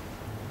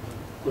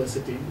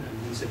 quercetin,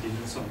 and lutein,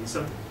 and so on. These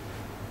are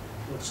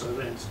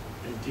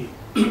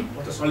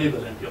water-soluble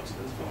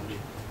antioxidants found in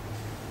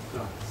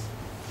plants.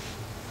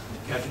 The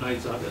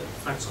carotenoids are the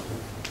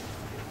fat-soluble.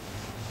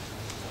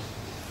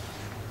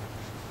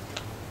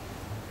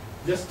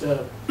 Just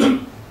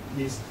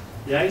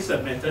there is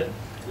a method,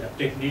 a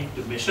technique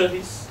to measure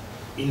this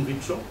in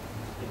vitro,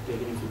 like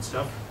taking in food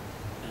stuff,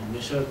 and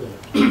measure the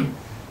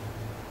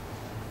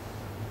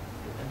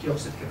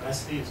antioxidant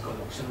capacity. It's called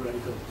oxygen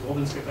radical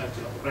absorbance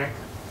capacity of RAC.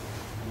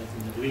 And I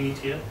think they're doing it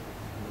here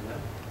in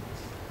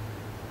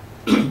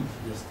the lab.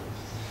 Just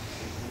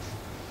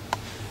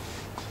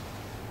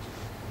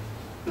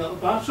now,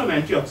 apart from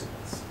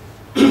antioxidants.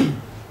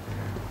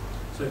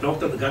 So I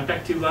talked about the gut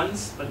active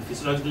ones, but the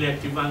physiologically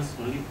active ones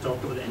only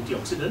talked about the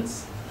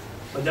antioxidants.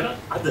 But there are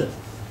other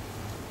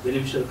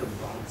beneficial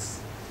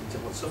compounds, which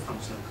are also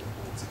functional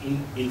compounds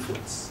in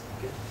foods.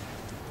 Okay?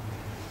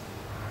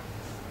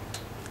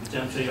 Which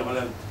I'm sure you all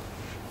are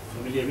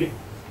familiar with.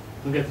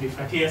 Omega-3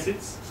 fatty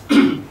acids,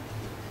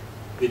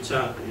 which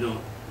are,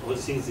 all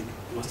these things you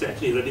must have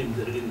actually read in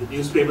the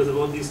newspapers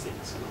about these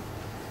things.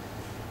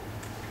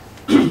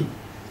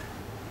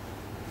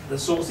 The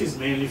source is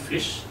mainly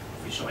fish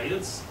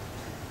oils.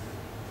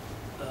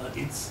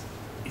 It's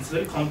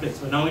very complex,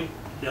 but now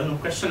there's no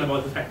question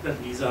about the fact that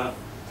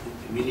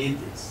we need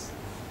this.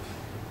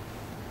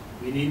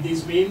 We need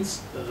these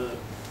means,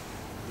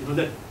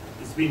 that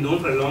it's been known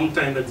for a long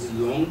time that these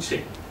long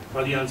chain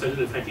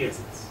polyunsaturated fatty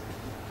acids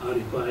are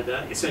required,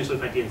 essential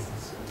fatty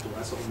acids to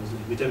us, almost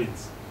like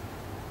vitamins.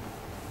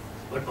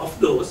 But of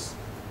those,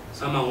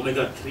 Some are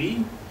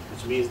omega-3,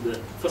 which means the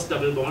first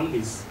double bond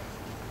is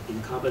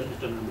in carbon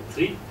atom number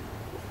 3 of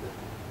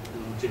the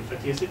long-chain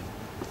fatty acid.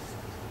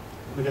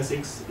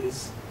 Omega-6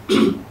 is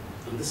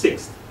on the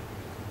 6th.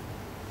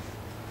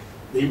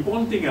 The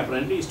important thing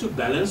apparently is to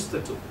balance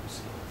the two.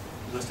 So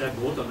you must have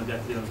both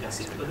omega-3 and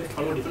omega-6 because they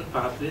follow different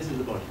pathways in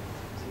the body.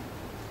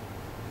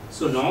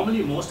 So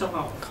normally most of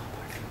our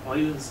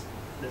oils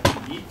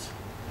that we eat,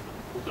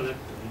 coconut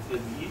oils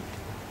that we eat,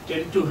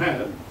 tend to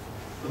have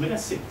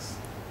omega-6.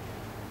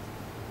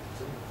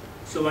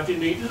 So what you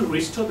need to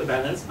restore the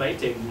balance by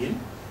taking in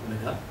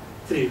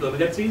omega-3.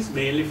 Omega-3 is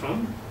mainly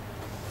from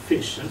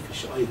fish and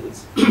fish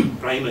oils,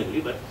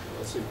 primarily, but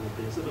also in other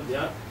places, but they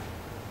are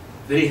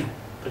very high.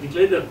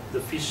 Particularly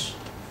the fish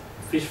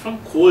from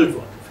cold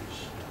water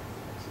fish.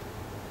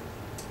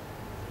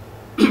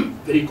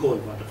 Very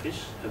cold water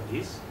fish have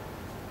these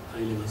high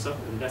levels of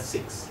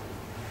omega-6,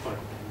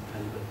 cotton,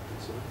 halibut,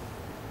 and so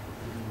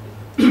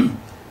on.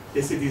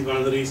 They say this is one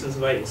of the reasons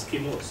why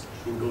Eskimos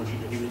who don't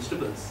eat any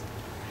vegetables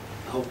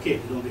are okay,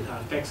 they don't get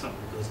heart attacks on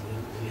because they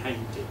have very high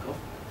intake of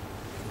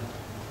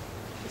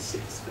omega-6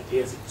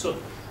 fatty acid. So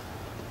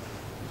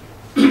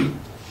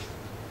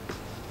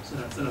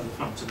that's another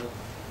functional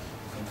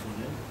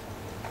component.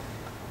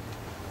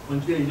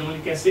 Conjugated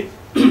linoleic acid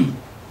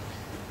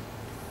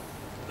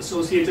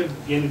associated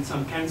again with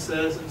some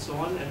cancers and so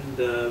on, and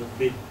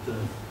with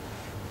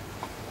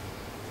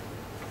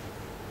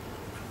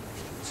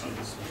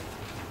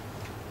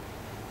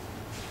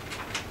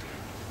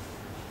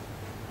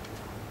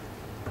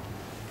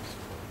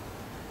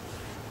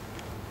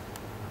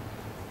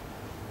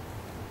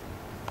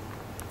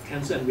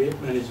cancer and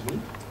weight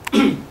management.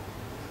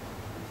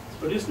 It's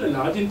produced in the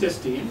large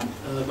intestine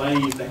by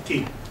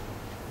bacteria,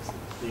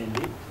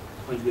 mainly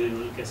conjugated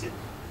linoleic acid.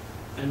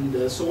 And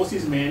the source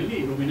is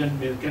mainly ruminant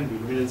milk and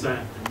ruminants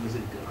are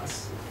using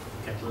grass,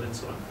 cattle and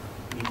so on.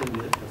 Meat and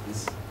milk of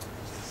this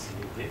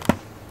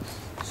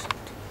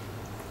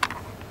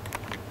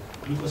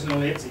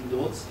glucosinolates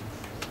indoors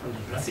from the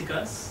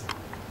brassicas.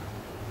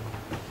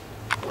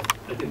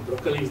 I think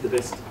broccoli is the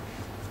best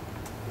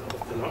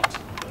of the lot,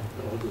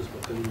 but all those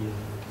broccoli,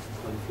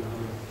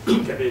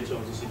 cauliflower, cabbage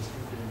also seems to be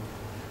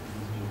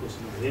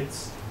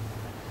glucosinolates.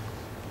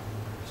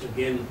 So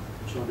again,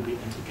 shown to be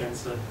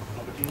anti-cancer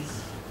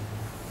properties.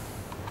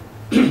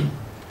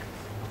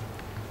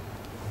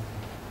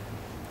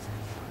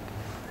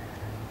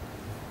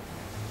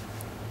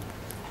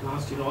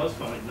 Plant sterols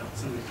for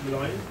nuts and vegetable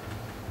oil.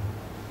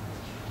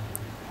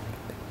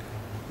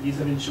 These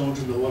have been shown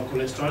to lower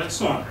cholesterol and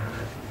so on.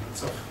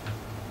 So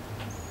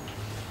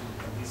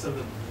these are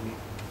the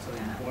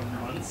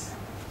important ones.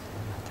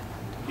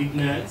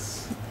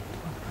 Lignanes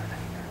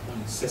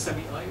on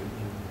sesame oil,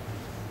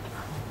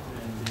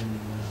 and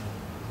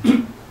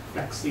then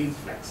flaxseed.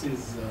 Flax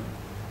is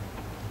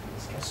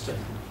castor.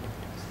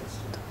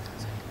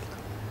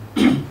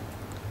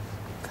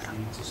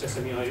 So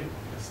sesame oil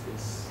has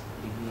this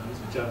lignanes,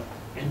 which are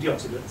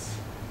antioxidants.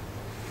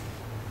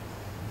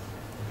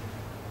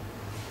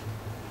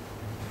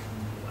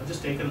 I've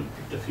just picked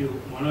a few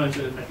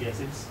monounsaturated fatty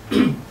acids.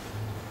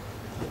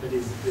 That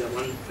is,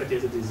 one fatty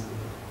acid is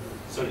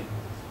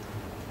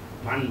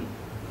one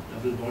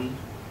double bond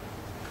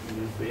in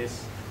the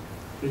face,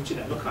 rich in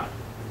avocado.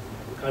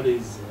 Avocado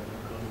is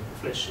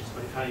fresh, it's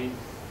quite high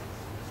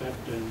fat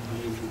and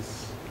high in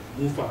this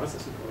mufas,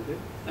 as we call it,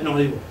 and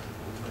olive oil.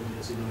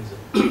 As you know,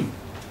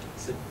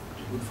 it's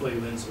good for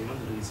you and so on.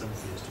 The reason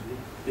appears to be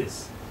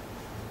this.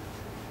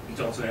 It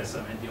also has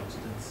some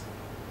antioxidants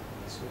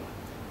and so on.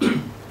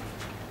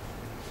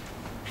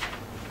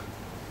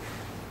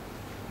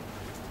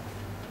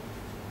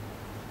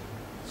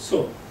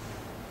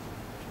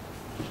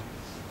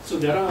 So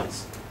there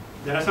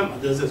are some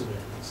others as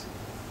well.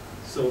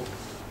 So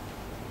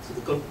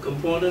the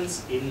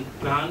components in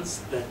plants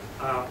that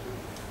are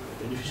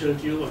beneficial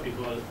to you, what we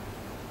call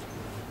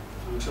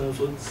functional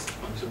foods,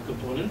 functional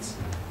components.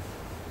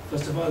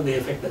 First of all, they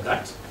affect the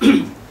gut,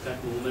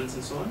 gut movements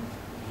and so on,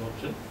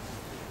 absorption.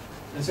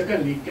 And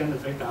secondly, it can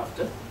affect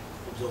after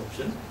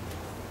absorption.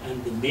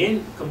 And the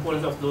main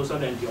components of those are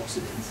the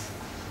antioxidants.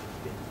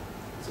 Okay.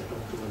 So I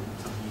talked about in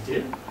some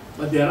detail.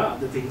 But there are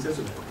other things as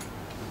well.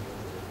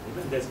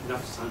 There's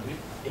enough scientific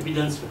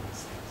evidence for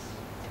this.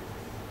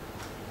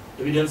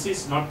 Evidence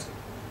is not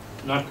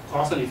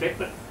cause and effect,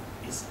 but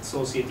is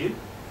associative,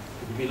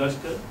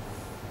 epidemiological,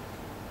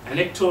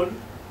 anecdotal,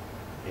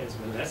 as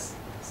well as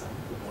some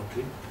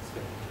laboratory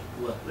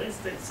experimental work. There's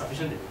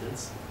sufficient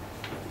evidence,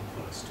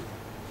 for us to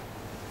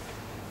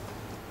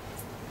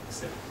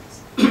accept this.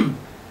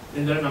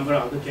 Then there are a number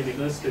of other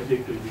chemicals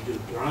specific to individual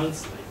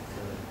plants, like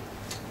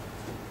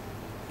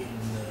in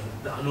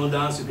the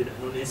anodas you get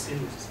anonacin,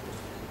 which is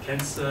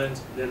cancer, and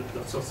then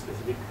lots of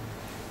specific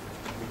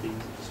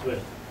things as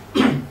well.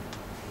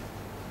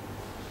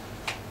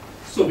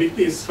 So with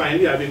this,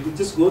 finally, I will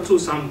just go through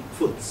some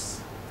foods,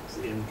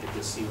 and you can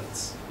just see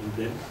what's in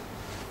them.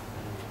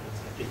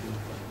 And take them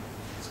for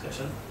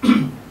discussion.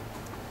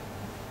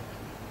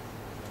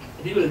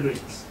 Edible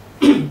grains.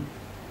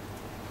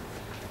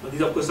 But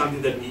these are of course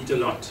something that we eat a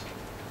lot.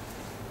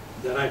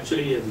 there are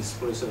actually this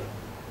Professor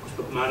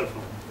Pushpa Kumar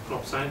from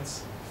crop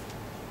science.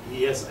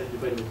 He has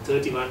identified about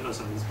 31 or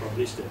something. He's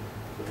published it. If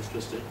you're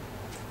interested,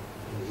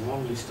 a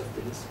long list of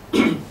things.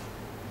 From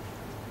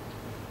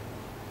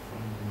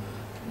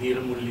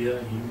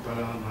Neeramulya,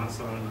 Himpala,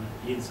 Masarana,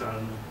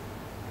 Yinsarana,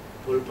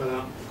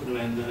 Pulpala,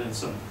 Kunuvenda, and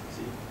so on.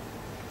 See?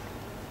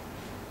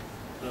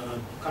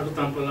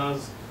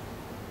 Kadutampalas,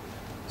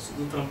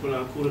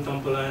 Sudutampala,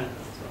 Kurutampala,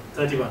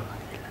 31.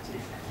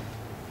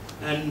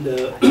 And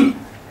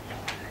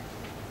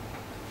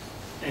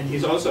and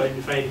he's also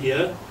identified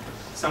here,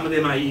 some of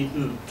them are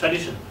eaten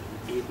traditionally,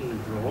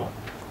 eaten raw.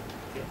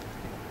 Okay.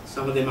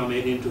 Some of them are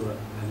made into a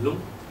mallum.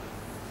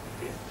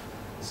 Okay.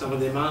 Some of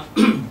them are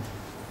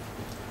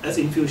as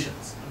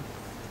infusions.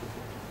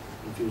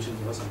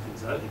 Infusions or something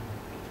like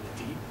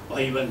tea,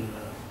 or even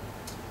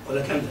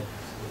olakanda.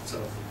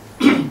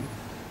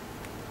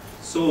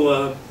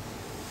 So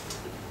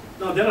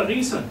now there are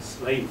reasons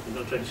why,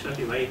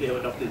 traditionally why they have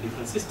adopted a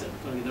different system.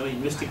 We never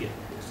investigate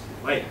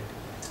why.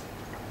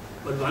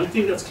 But one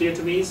thing that's clear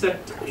to me is that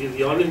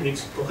we always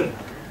mix coconut.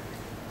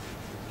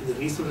 The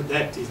reason for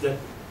that is that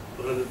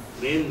one of the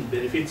main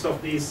benefits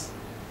of these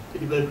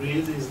edible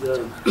greens is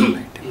the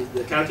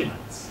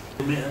carotenoids.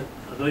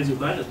 Otherwise you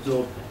can't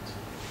absorb that.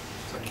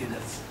 So I think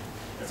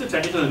that's a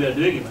traditional way of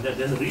doing it, but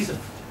there's a reason. I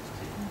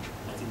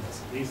think that's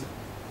the reason.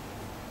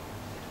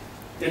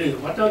 Anyway,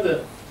 what are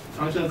the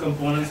functional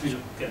components which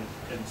you can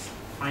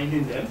find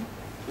in them?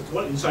 First of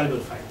all, insoluble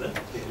fiber,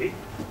 clearly.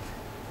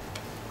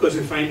 Of course,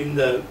 you find in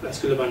the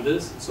vascular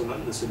bundles and so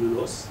on, the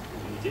cellulose, so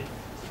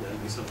there will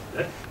be some of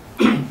that.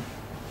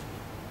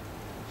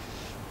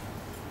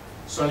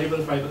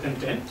 Soluble fiber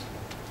content.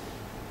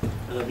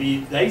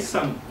 There is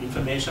some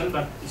information,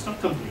 but it's not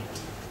complete.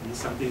 It's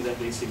something that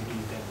very simply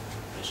you can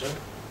measure.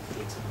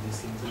 Take some of these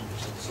things and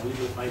measure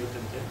soluble fiber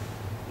content,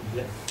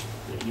 the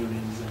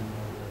urines and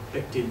the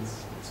pectins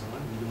and so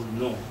on. We don't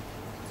know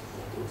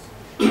what those.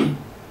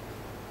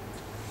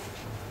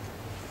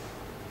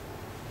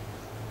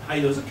 High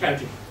dose of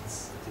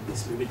carotenoids. I think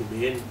this will be the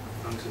main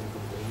functional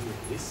component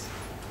of this.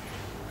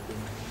 The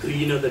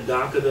greener, the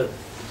darker the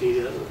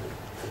material,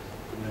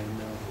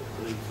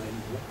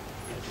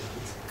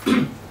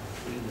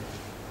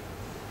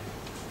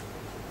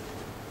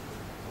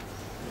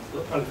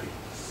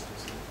 polyphenols.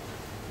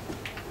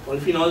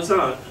 Polyphenols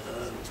are,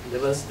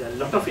 there are a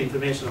lot of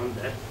information on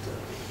that.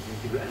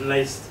 If you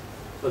analyzed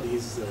for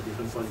these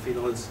different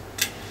polyphenols,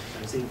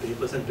 I've seen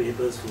papers and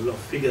papers full of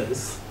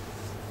figures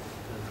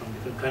from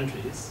different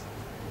countries.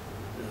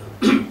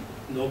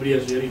 Nobody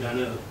has really done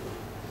a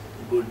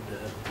good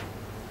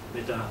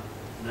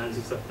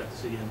meta-analysis of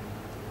that and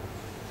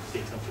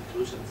take some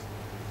conclusions.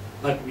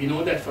 But we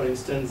know that, for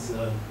instance,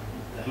 the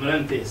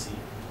amaranthaceae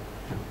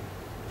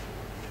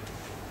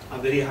are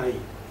very high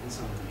in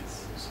some of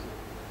these. So,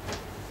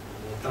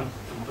 the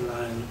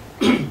Tampala and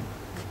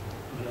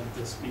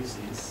amaranthus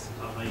species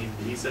are high in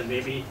these, and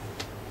maybe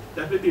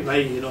that will be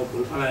why,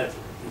 Pulpala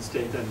is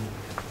taken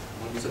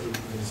almost at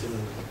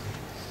medicinal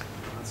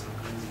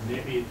sometimes.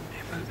 Maybe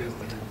because of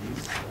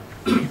these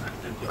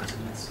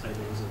antioxidants,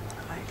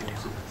 antioxidants.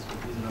 This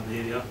is another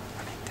area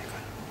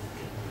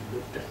we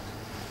looked at.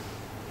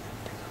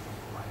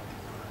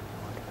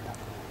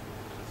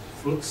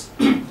 Fruits.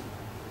 I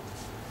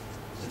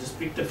just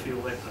picked a few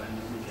at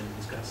random we can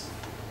discuss.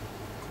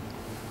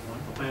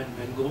 One papaya and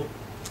mango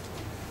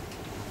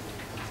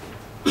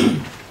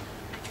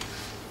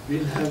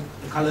will have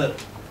the color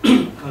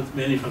comes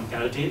mainly from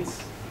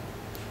carotenes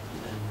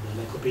and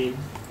lycopene.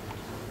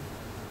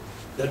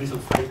 There will be some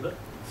fiber,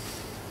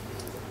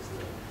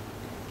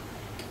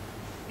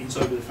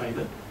 insoluble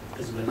fiber,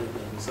 as well as there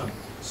will be some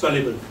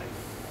soluble fiber.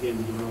 Again,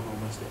 we don't know how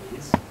much there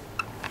is.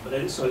 But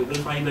that is soluble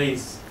fiber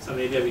is some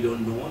area we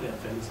don't know. They are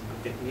fairly simple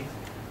techniques,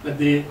 but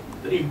they are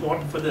very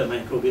important for the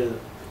microbial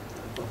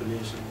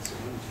population and so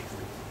on.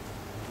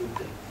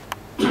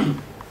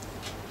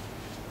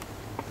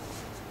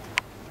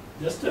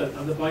 Just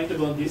another point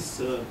about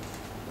this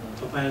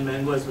papaya and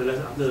mango, as well as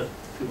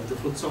few other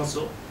fruits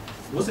also.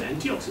 Most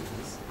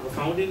antioxidants are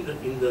found in the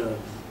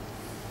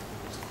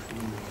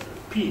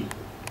peel.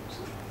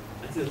 So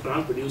actually, the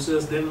plant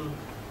produces them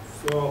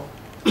to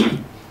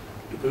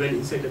prevent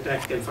insect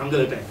attack and fungal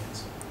attack and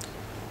so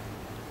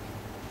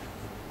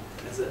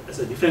on. As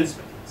a defense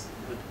mechanism.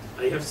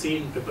 But I have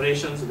seen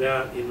preparations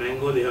where in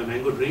mango they have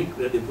mango drink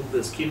where they put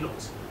the skin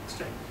also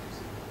extract,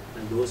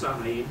 and those are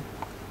high in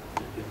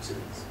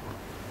antioxidants.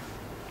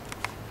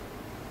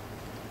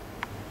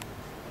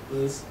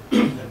 Apples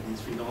have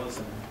these phenols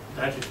and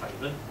dietary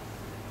fiber.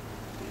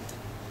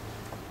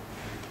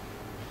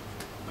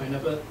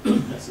 Pineapple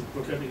has a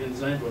proteolytic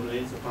enzyme,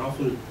 protein, a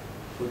powerful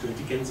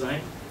proteolytic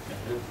enzyme. Can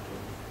help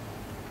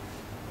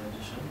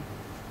digestion.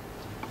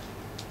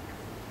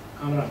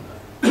 Amaranta.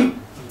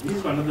 This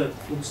is one of the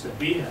foods that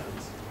we have.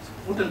 It's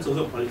potent source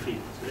of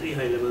polyphenols, very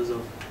high levels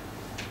of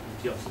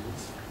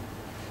antioxidants.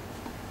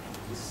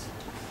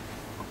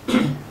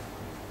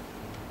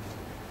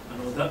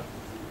 Another,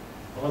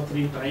 all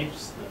three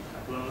types, the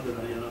Capuano, the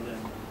Rayana,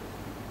 and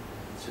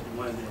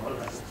Cheduma, they all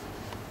have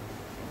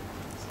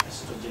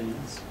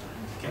estrogens.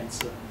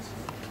 cancer and so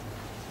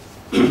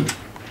on.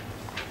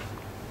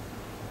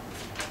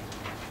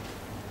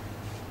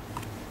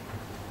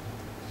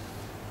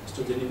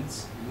 Estrogens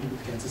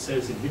inhibit cancer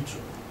cells in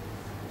vitro.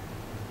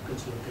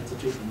 Consider cancer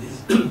treatment is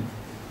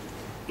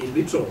in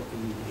vitro. In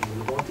the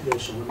laboratory, they are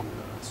shown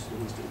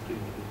students to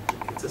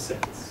inhibit cancer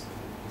cells,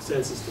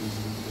 cell systems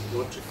in the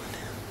laboratory.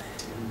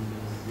 And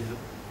they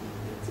have,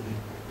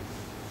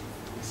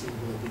 see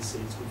what they say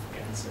it's good for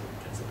cancer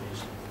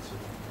patients. So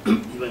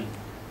even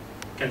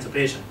cancer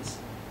patients,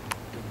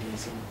 there is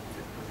some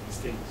effect of these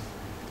things.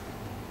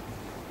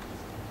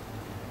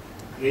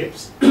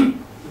 Grapes,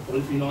 the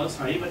polyphenols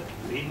high, but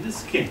in the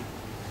skin.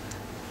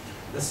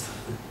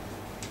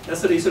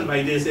 That's the reason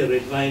why they say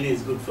red wine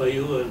is good for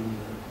you and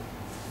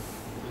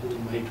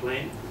white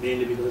wine,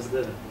 mainly because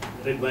the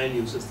red wine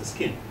uses the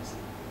skin.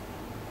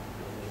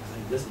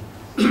 Wine doesn't.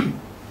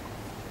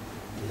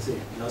 They say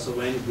glass of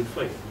wine is good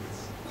for you.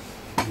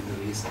 The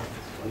reason,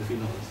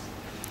 polyphenols.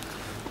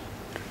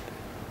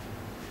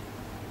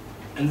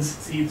 And the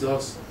seeds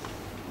also.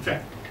 In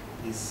fact,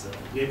 this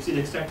grapeseed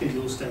extract is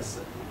used as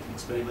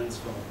experiments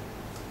for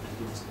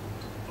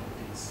antioxidant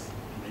properties.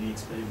 Many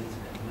experiments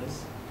in animals.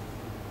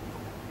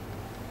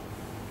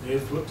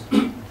 Grapefruit,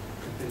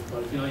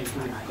 polyphenol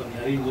including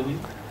carnelian,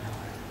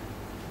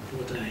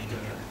 water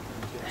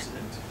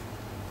antioxidant.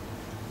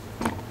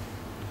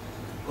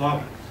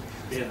 Guava,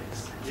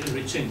 berries, they are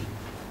rich in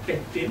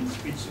pectins,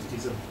 which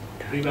is a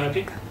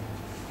prebiotic,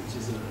 which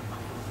is a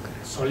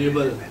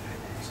soluble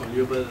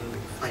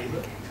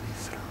fiber,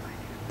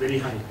 very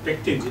high.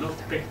 Pectins, you know,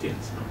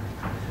 pectins.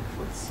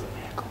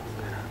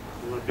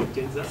 What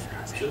pectins are?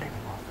 Sure.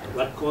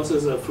 What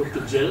causes a fruit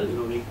to gel? You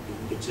know, make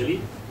a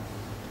jelly.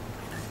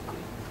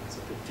 So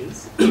pectins,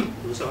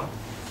 those are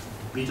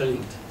beta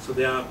linked. So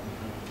they are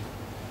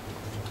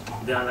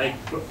like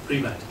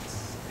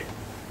prebiotics. Okay.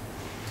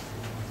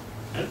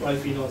 And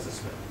polyphenols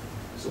as well.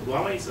 So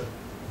guava is a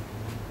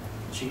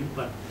cheap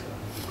but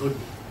good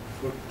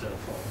fruit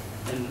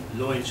for, and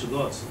low in sugar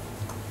also.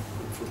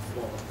 Good fruit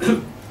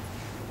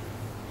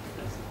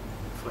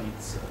for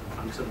its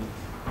function.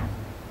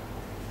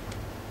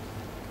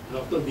 And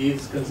of course,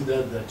 these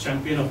considered the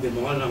champion of them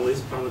all now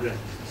is pomegranate.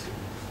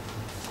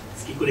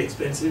 It's equally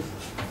expensive,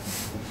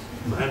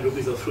 500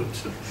 rupees of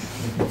fruit.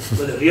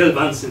 But the real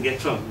ones you get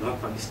from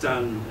North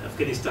Pakistan,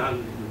 Afghanistan,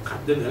 you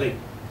cut them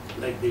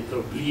like they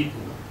bleed,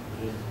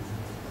 you know,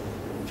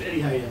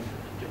 very high end.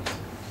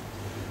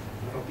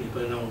 A lot of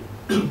people now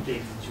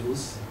take the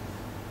juice in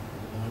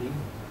the morning.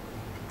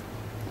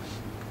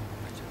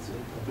 It's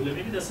very popular.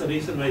 Maybe that's the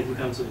reason why it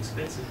becomes so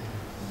expensive.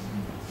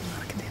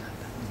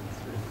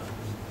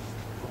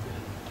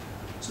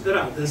 So there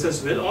are others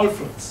as well. All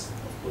fruits,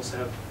 of course,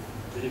 have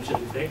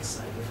beneficial effects,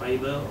 either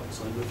fiber or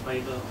soluble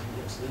fiber or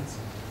antioxidants.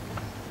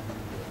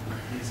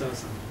 These are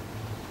some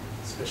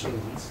special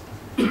ones.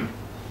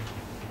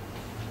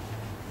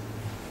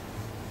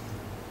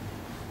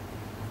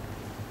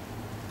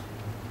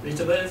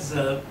 Vegetables,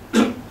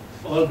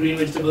 all green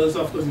vegetables,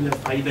 of course, will have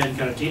fiber and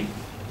carotene.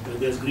 When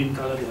there's green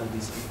color, there will be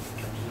some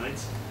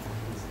carotenoids,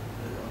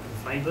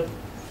 fiber.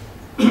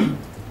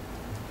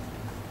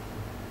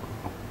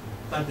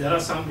 But there are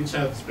some which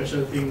have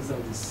special things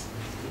of this,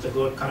 which are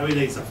called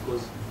caravillaids, of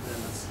course.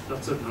 There's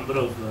lots of number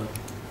of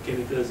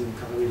chemicals in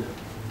caravilla.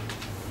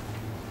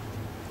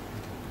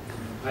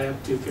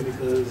 Bioactive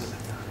chemicals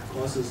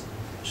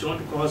shown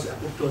to cause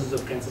apoptosis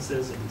of cancer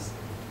cells.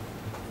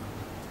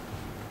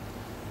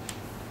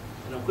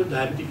 And of course,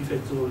 diabetic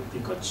effects, so they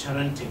call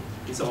chanting.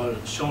 It's all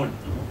shown,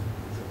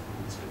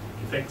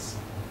 effects.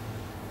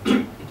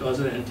 It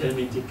also has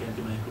anthelmintic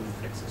antimicrobial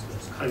effects as well.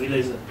 So caravilla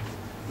is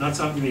not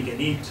something we can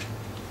eat.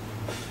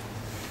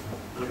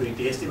 Not very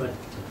tasty, but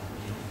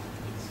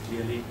it's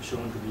really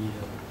shown to be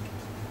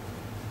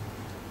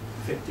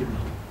effective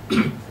now.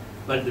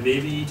 But the way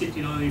we eat it,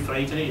 you know, we fry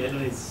it, I don't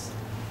know, it's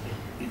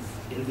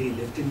anything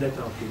left in that,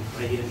 or you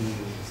fry and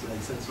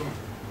slice and so on.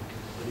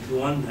 But if you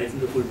want, I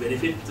think the full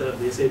benefit,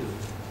 they say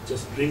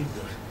just drink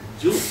the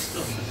juice.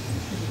 No.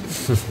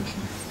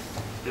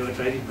 Never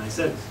tried it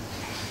myself.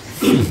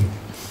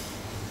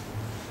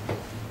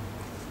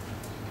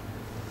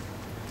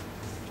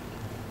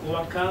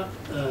 Ovaka,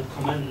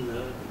 common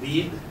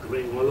weed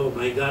growing all over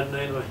my garden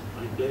and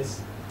my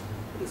place.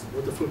 It's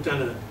both the fruit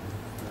and the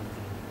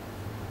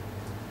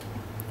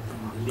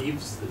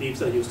leaves. The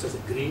leaves are used as a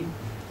green.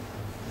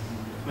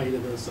 High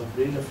levels of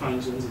green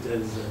functions. It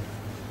has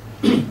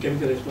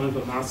chemical response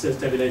for mast cell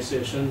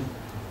stabilization,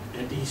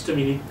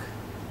 antihistaminic,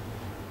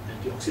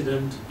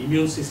 antioxidant,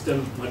 immune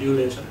system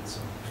modulation, and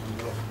so on.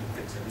 Number of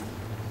effects have been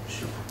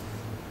shown.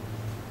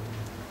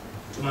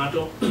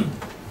 Tomato,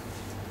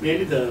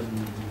 mainly the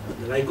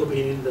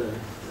lycopene in the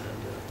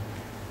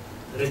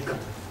red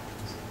color.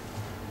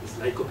 This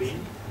lycopene,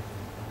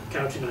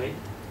 carotenoid,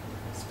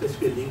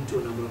 specifically linked to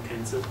a number of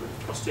cancers, but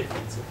prostate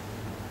cancer.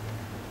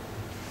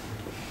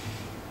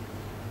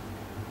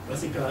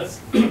 Brassicas,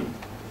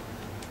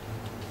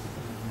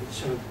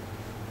 which have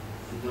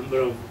a number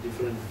of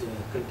different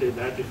contain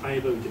battery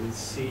fiber, vitamin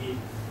C,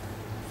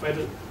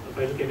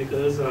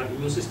 phytochemicals are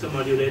immune system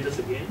modulators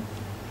again.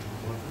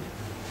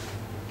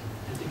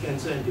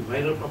 anti-cancer,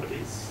 antiviral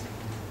properties.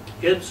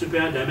 Helps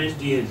repair damaged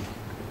DNA.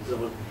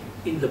 So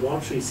in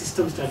laboratory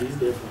system studies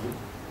they found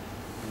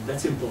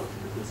that's important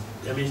because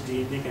damaged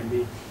DNA can be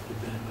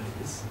repaired by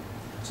this.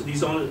 So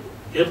these all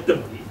help the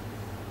body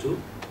to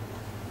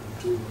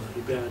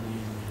repair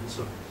DNA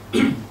so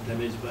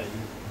damaged by.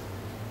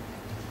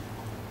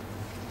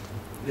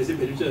 There's a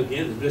benefit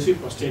again, aggressive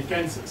prostate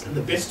cancers. And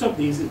the best of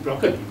these is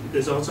broccoli.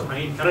 There's also high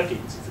in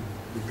carotene. It's a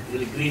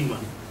really green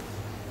one.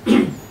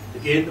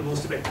 Again, the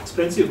most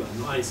expensive one.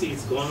 No, I see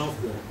it's gone off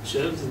the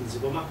shelves in the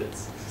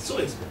supermarkets. It's so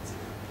expensive.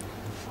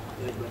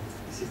 Right, but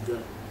this is the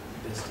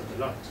best of the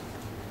lot.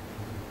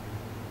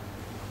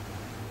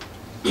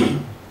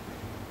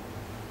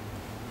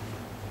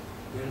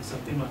 Then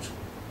something much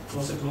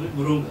closer to it,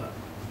 Murunga.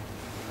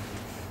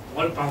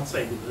 All parts are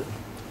edible.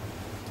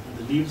 And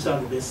the leaves are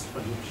the best for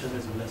nutrition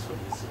as well as for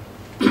these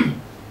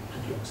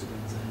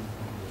antioxidants and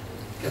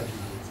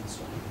carotenoids and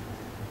so on.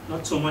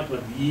 Not so much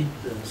what we eat,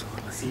 the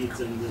seeds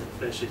and the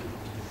flesh in it,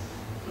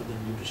 not the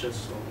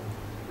nutritious or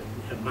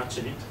we have much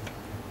in it.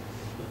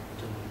 But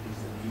these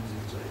are the leaves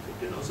which are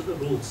effective. And also the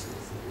roots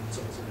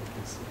also have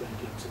these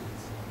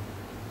antioxidants.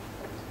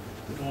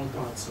 But all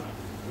parts are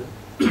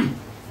edible.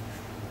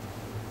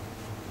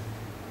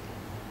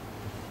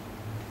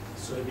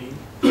 Soybean.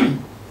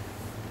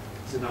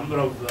 There's a number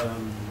of,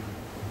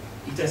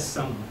 it has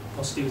some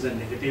positives and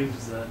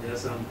negatives. There are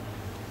some, I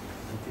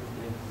think,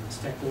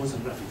 stacos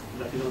and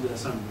raffinose, there are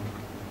some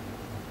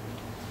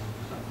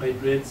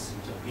carbohydrates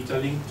which are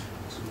beta-linked,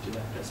 so which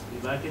act as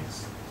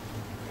prebiotics.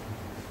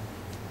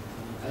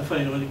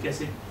 Alpha-linoleic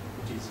acid,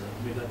 which is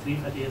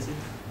omega-3 fatty acid.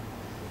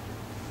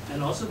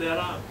 And also there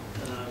are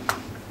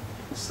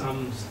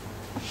some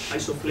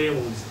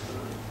isoflavones,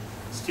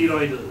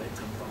 steroidal-like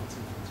compounds.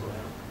 So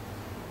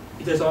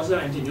it has also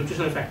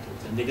anti-nutritional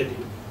factors and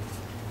negative.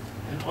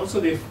 And also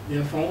they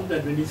have found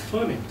that when it's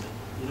fermented,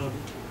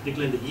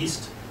 particularly in the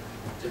East,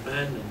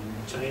 Japan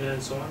and China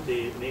and so on,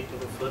 they make a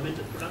lot of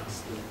fermented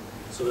products,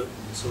 the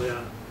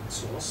soya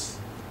sauce,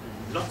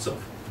 and lots of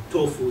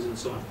tofus and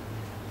so on.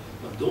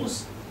 But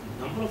those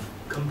number of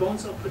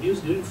compounds are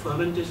produced during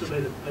fermentation by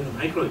the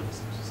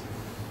microorganisms.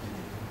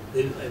 I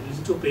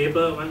listened to a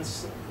paper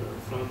once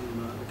from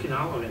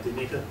Okinawa where they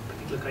make a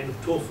particular kind of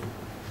tofu,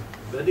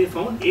 where they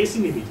found ACE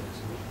inhibitors,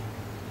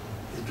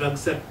 the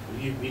drugs that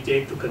we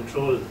take to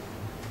control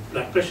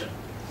blood pressure,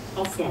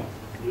 are formed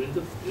during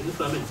the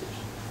fermentation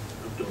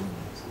of tofu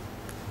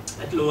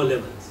at lower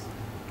levels.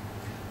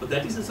 But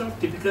that is a sort of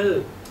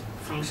typical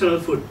functional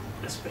food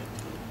aspect.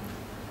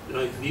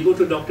 If we go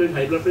to a doctor with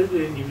high blood pressure,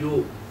 they give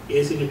you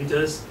ACE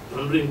inhibitors,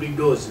 in big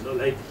dose,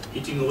 like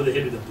hitting over the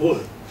head with a pole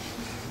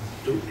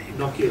to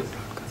knock your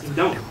thing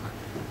down.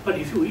 But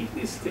if you eat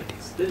these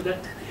things, then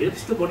that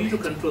helps the body to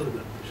control the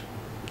blood pressure.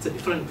 It's a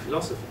different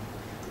philosophy.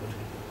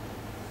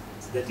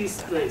 So that is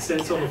the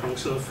essence of a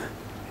functional food.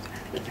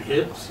 That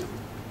helps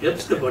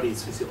the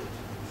body's physiology.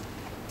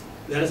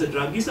 Whereas a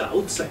drug is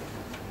outside,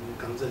 it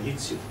comes and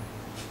hits you,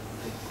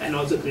 and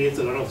also creates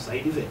a lot of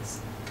side effects.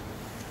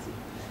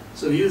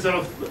 So these are sort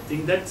of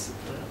things that,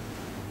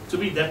 to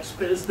me, that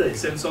spells the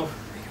essence of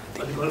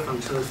what we call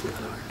functional food.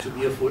 It should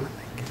be a food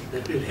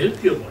that will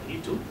help your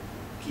body to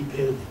keep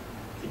healthy,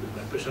 keep the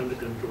blood pressure under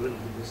control and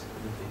all those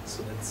other things.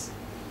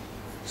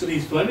 So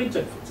these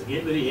fermented foods,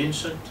 again, very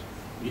ancient.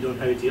 We don't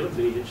have it here, but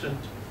very ancient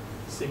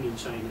thing in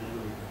China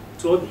and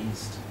throughout the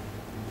East,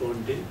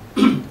 important in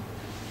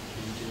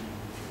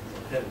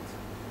health.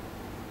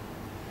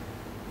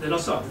 There are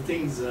also other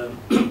things,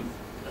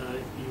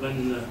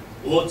 even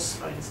oats,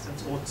 for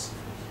instance, oats.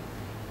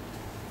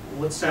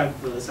 Oats have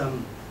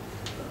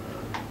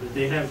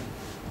they have a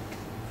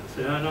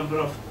fair number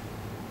of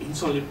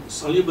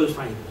insoluble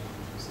fiber.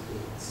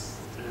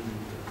 And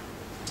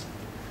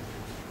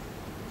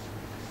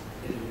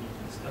anyway,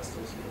 we'll discuss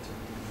those later.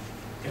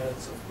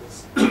 Carrots, of course,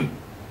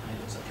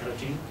 ions are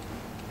carotene.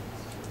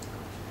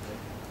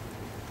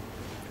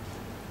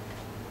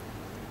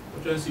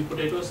 Sweet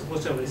potato is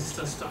supposed to have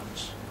resistant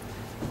starch.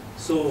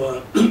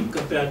 So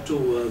compared to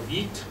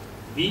wheat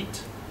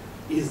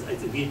is, I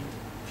think,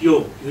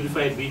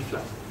 purified wheat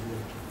flour.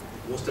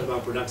 Most of our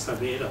products are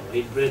made of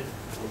white bread,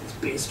 all these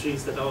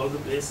pastries that are all over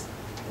the place,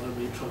 all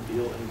made from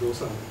pure, and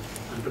those are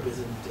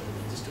 100%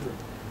 digestible.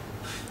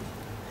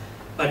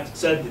 But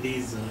certainly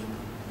these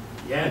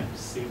yams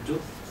seem to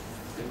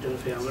contain a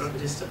fair amount of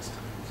resistant starch,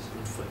 which is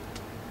good for it.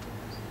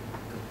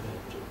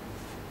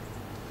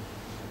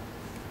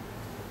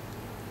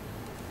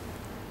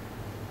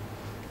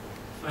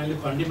 Finally,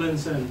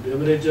 condiments and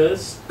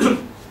beverages,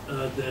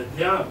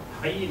 they are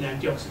high in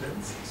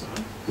antioxidants and so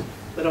on.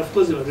 But of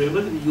course,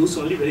 remember, we use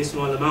only very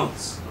small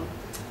amounts.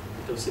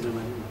 Bit of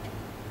cinnamon,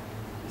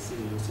 we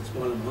use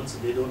small amounts,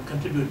 and they don't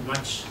contribute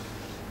much to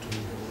the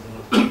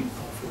overall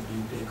food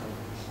intake of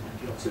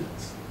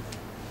antioxidants.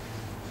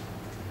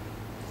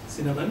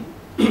 Cinnamon,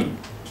 a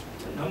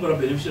number of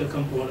beneficial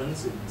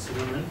components in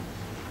cinnamon.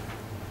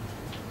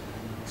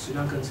 Sri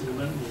Lankan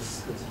cinnamon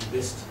is considered the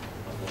best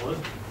of all.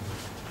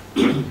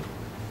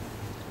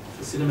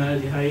 The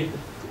cinnamaldehyde,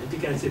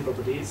 anti-cancer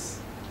properties,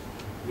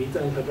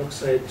 methyl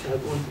hydroxide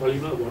carbon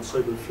polymer,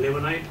 water-soluble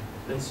flavonoid,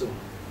 and so on.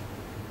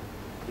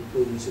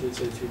 Improve insulin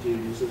sensitivity,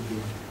 reduces the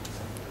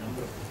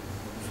number of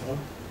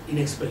in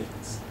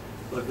experiments.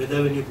 But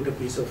whether when you put a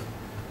piece of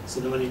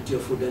cinnamon into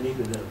your food and eat,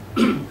 whether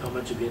how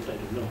much you get, I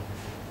don't know.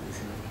 This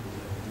is not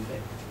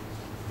impact.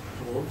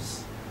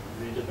 Cloves,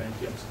 range of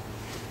antioxidants,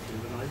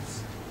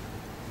 flavonoids.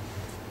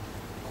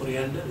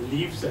 Coriander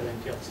leaves are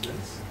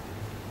antioxidants.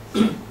 So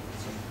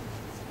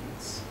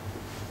it's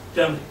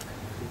turmeric.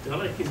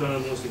 Turmeric is one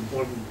of the most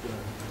important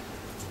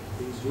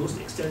things used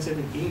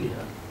extensively in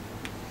India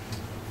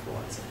for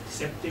as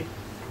antiseptic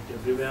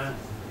everywhere,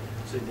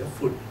 so in their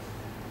food.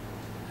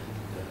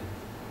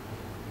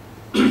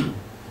 And,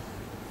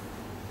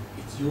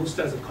 it's used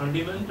as a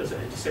condiment, as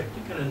an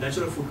antiseptic, and a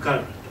natural food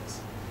colorant.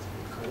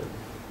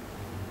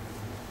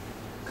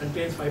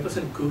 Contains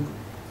 5%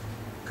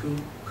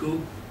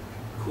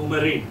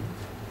 coumarin,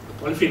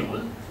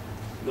 polyphenol,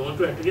 known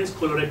to act against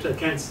colorectal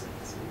cancer.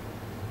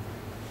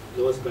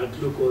 Lowers blood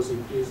glucose,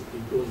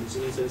 improve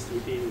insulin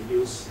sensitivity,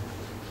 reduce,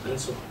 and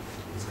so on.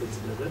 It's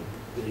considered a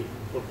very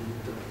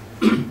important.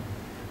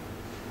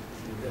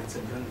 That's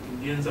and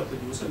Indians have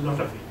produced a lot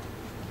of it.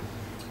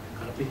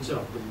 Carpincha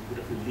of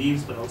beautiful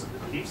leaves, but also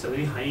the leaves are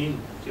very high in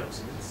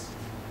antioxidants.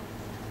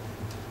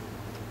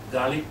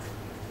 Garlic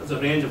has a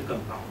range of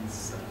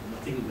compounds,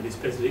 nothing very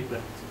specific, but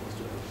it's supposed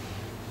to have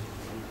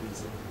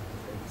increase of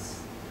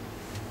effects.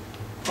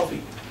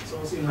 Coffee, it's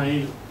also in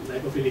high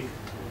lipophilic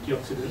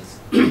antioxidants.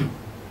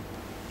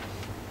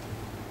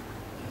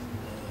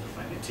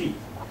 Tea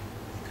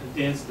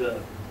contains the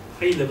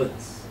high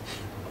levels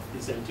of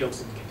this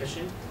antioxidant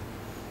catechin.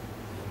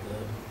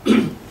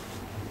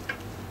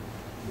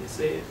 They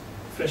say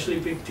freshly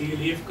picked tea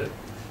leaf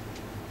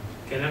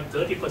can have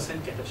 30%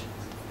 catechin,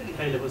 very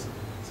high levels of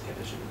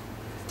catechin.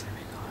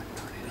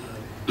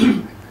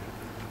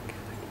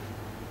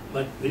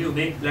 But when you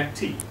make black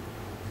tea,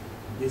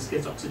 this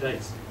gets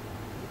oxidized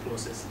in the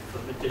process,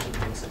 fermentation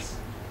process,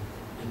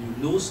 and you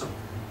lose some.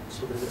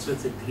 So that's why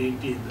it's a green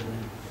tea rather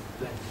than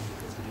black tea.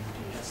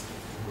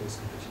 Those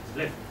conditions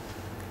left.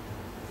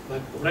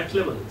 But ORAC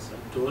levels,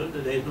 I'm told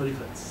that there is no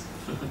difference.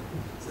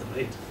 Is that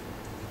right?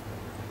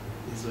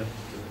 This is what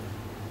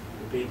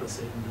the paper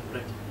said in the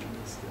ORAC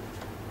levels.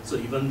 So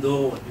even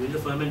though during the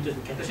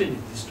fermentation the catechin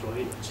is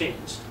destroyed or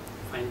changed,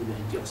 finally the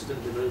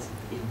antioxidant levels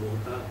in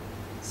both are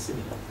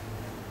similar.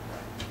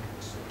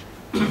 So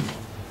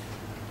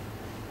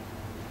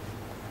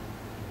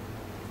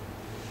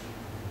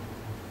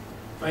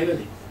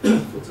finally,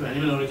 foods of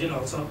animal origin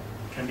also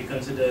can be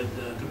considered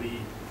to be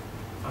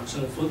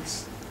functional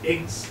foods.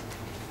 Eggs,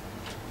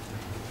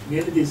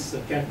 mainly this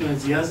catechol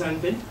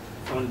zeaxanthin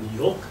found in the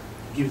yolk,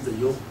 gives the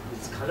yolk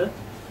its color.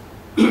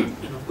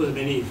 And of course,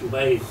 many, if you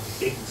buy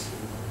eggs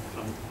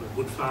from a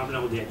good farm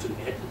now, they actually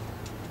add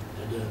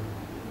a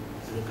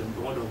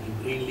compound of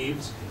green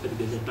leaves, so you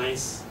get a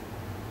nice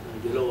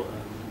yellow,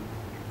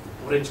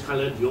 orange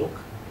colored yolk.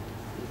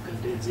 It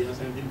contains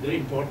zeaxanthin, very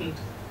important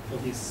for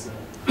this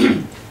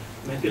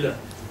macular,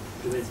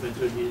 prevents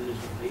macular degeneration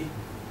of eye.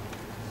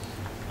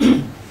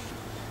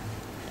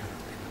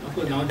 Of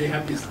course, now they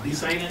have these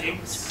designer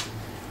eggs.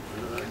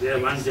 They are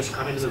ones just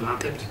coming to the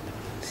market.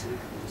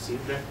 You see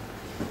that.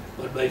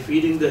 But by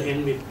feeding the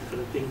hen with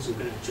different things, you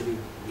can actually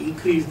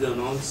increase the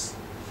amounts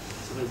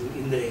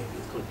in the egg.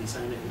 It's called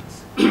designer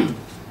eggs.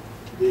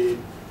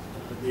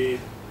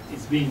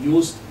 It's being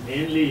used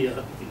mainly. I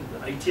think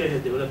the ITI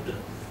has developed this.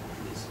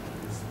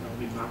 It's now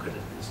being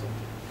marketed. So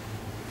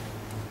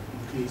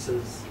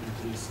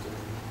increased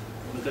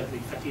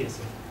omega-3 fatty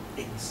acid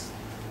eggs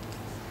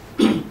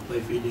by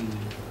feeding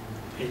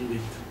hen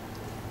with.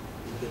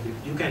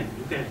 You can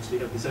actually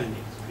have design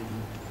eggs. You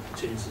can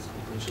change this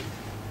composition.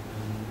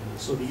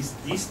 So these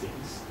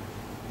things,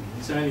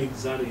 design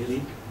eggs are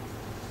really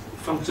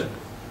functional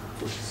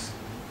foods.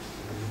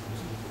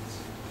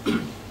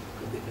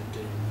 Because they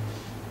contain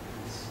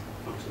these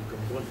functional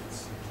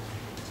components.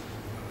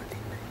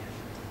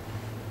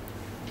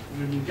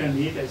 You can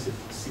eat as a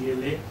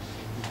CLA,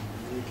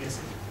 nucleic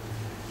acid.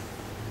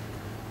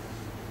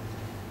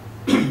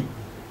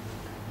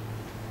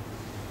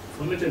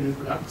 Fermented milk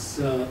products,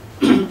 it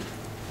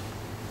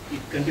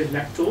contains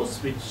lactose,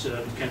 which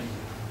can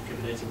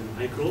accumulate in the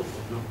microbe,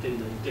 but not in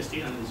the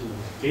intestine, and this is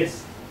the case.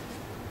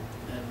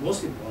 And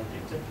most important,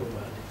 except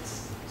probiotics.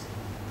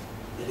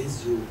 That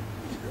is, the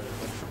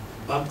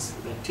bugs,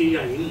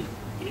 bacteria in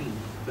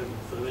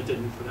fermented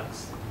milk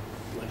products,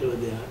 whatever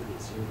they are,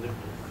 it's yogurt,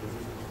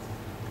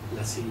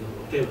 lassi, or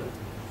whatever,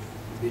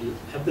 will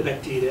have the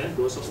bacteria, and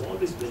those are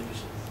always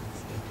beneficial.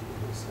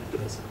 Those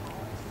lactobacillus.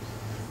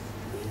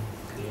 They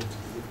create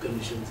good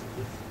conditions in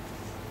the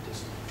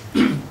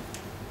intestine.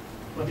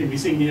 What we're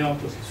missing here, of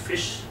course, is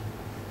fish,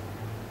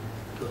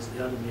 because they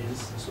are the main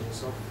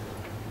source of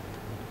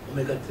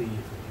omega-3 fatty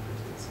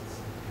acids.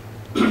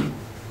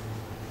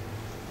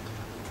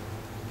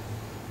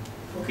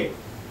 Okay,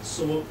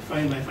 so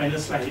my final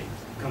slide,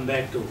 come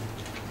back to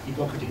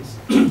Hippocrates.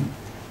 So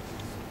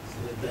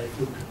that I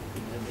put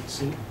in the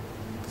medicine of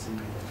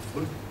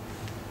food.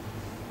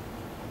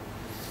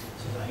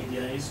 So the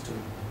idea is to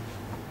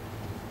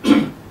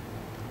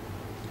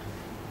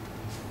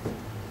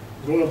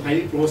The role of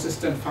highly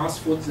processed and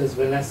fast foods as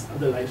well as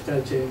other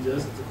lifestyle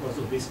changes as a cause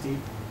of obesity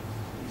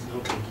is now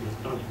greatly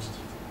acknowledged.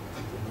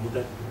 People know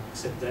that,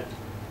 accept that,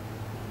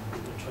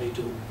 people try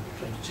to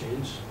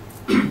change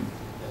their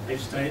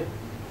lifestyle.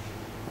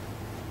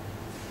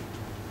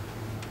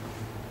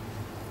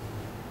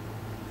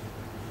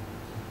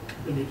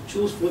 You need to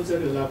choose foods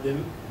that will love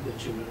them, the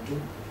children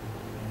too,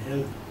 and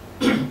help.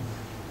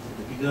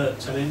 The bigger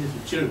challenge is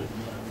with children.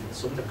 There's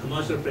so much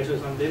commercial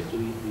pressures on them to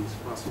eat these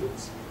fast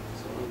foods.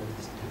 So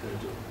it's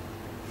difficult to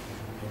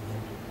get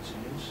them to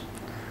change.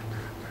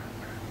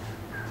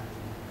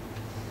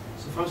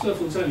 So functional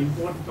foods are an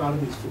important part of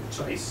this food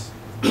choice.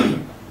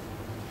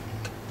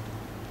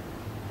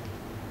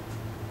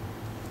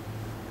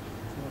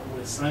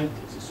 As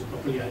scientists is to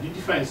properly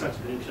identify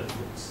such beneficial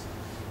foods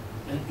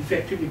and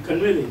effectively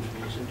convey the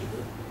information to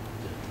the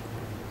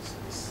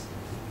this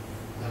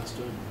last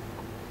one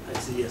I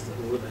see as the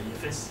role of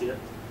IFS here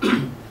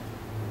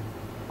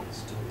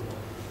is to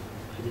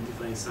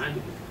identify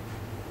scientifically.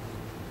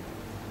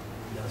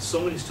 There are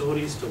so many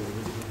stories told.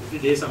 Every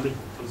day somebody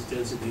comes and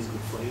tells you this is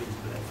good for you, this is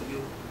bad for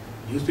you.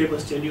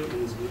 Newspapers tell you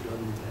this is good or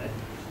bad.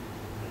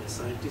 And as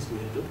scientists we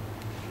have to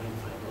try and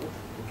find out,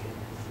 okay,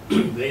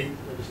 when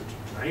does it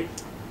right?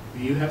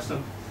 We have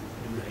some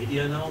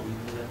idea now, we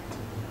know that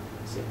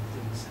certain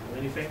things have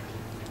an effect.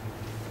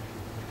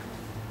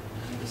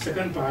 And the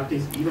second part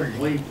is even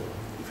more important,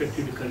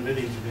 effectively convey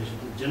the information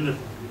to the general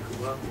public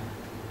who are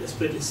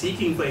desperately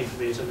seeking for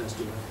information as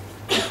to why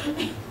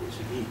they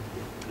should be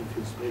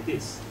confused by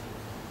this.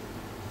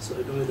 So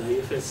I know the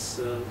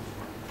IFS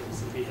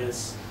basically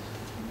has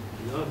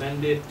a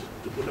mandate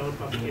to put out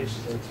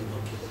publications. Okay.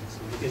 So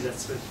because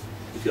that's what,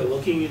 if you are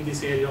working in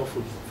this area of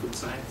food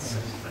science,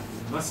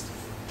 you must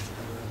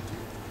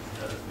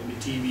maybe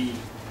TV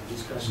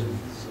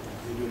discussions,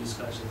 video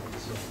discussions,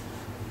 so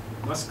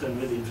you must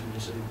convey the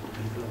information in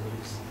particular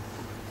ways.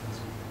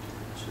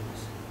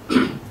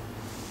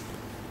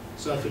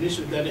 So I finished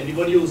with that.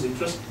 Anybody who's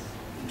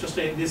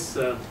interested in this,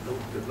 I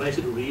would advise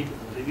you to read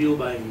a review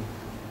by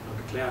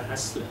Dr. Claire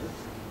Hassler.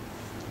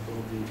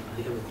 Probably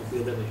I have a copy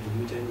of that. I can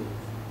read it.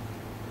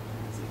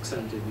 It's an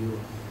excellent review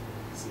of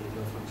this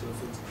area of functional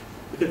foods.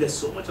 Because there's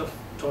so much of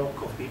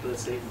talk of people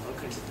saying all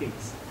kinds of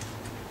things.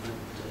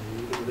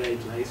 You know where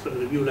it lies, but the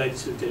review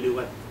lies to tell you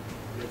where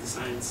the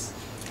science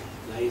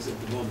lies at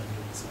the moment,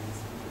 where the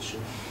science is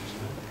shown.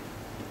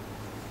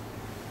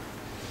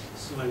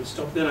 So I will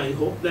stop there. I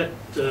hope that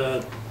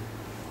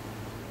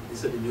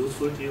this has been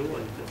useful to you,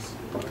 and that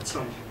you got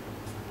some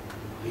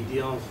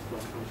idea of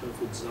what functional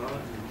foods are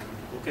and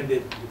how can they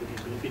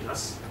benefit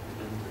us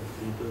and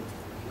people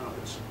at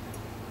large,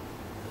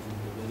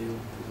 and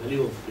the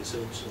value of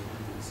research in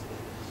these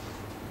areas.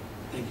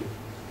 Thank you.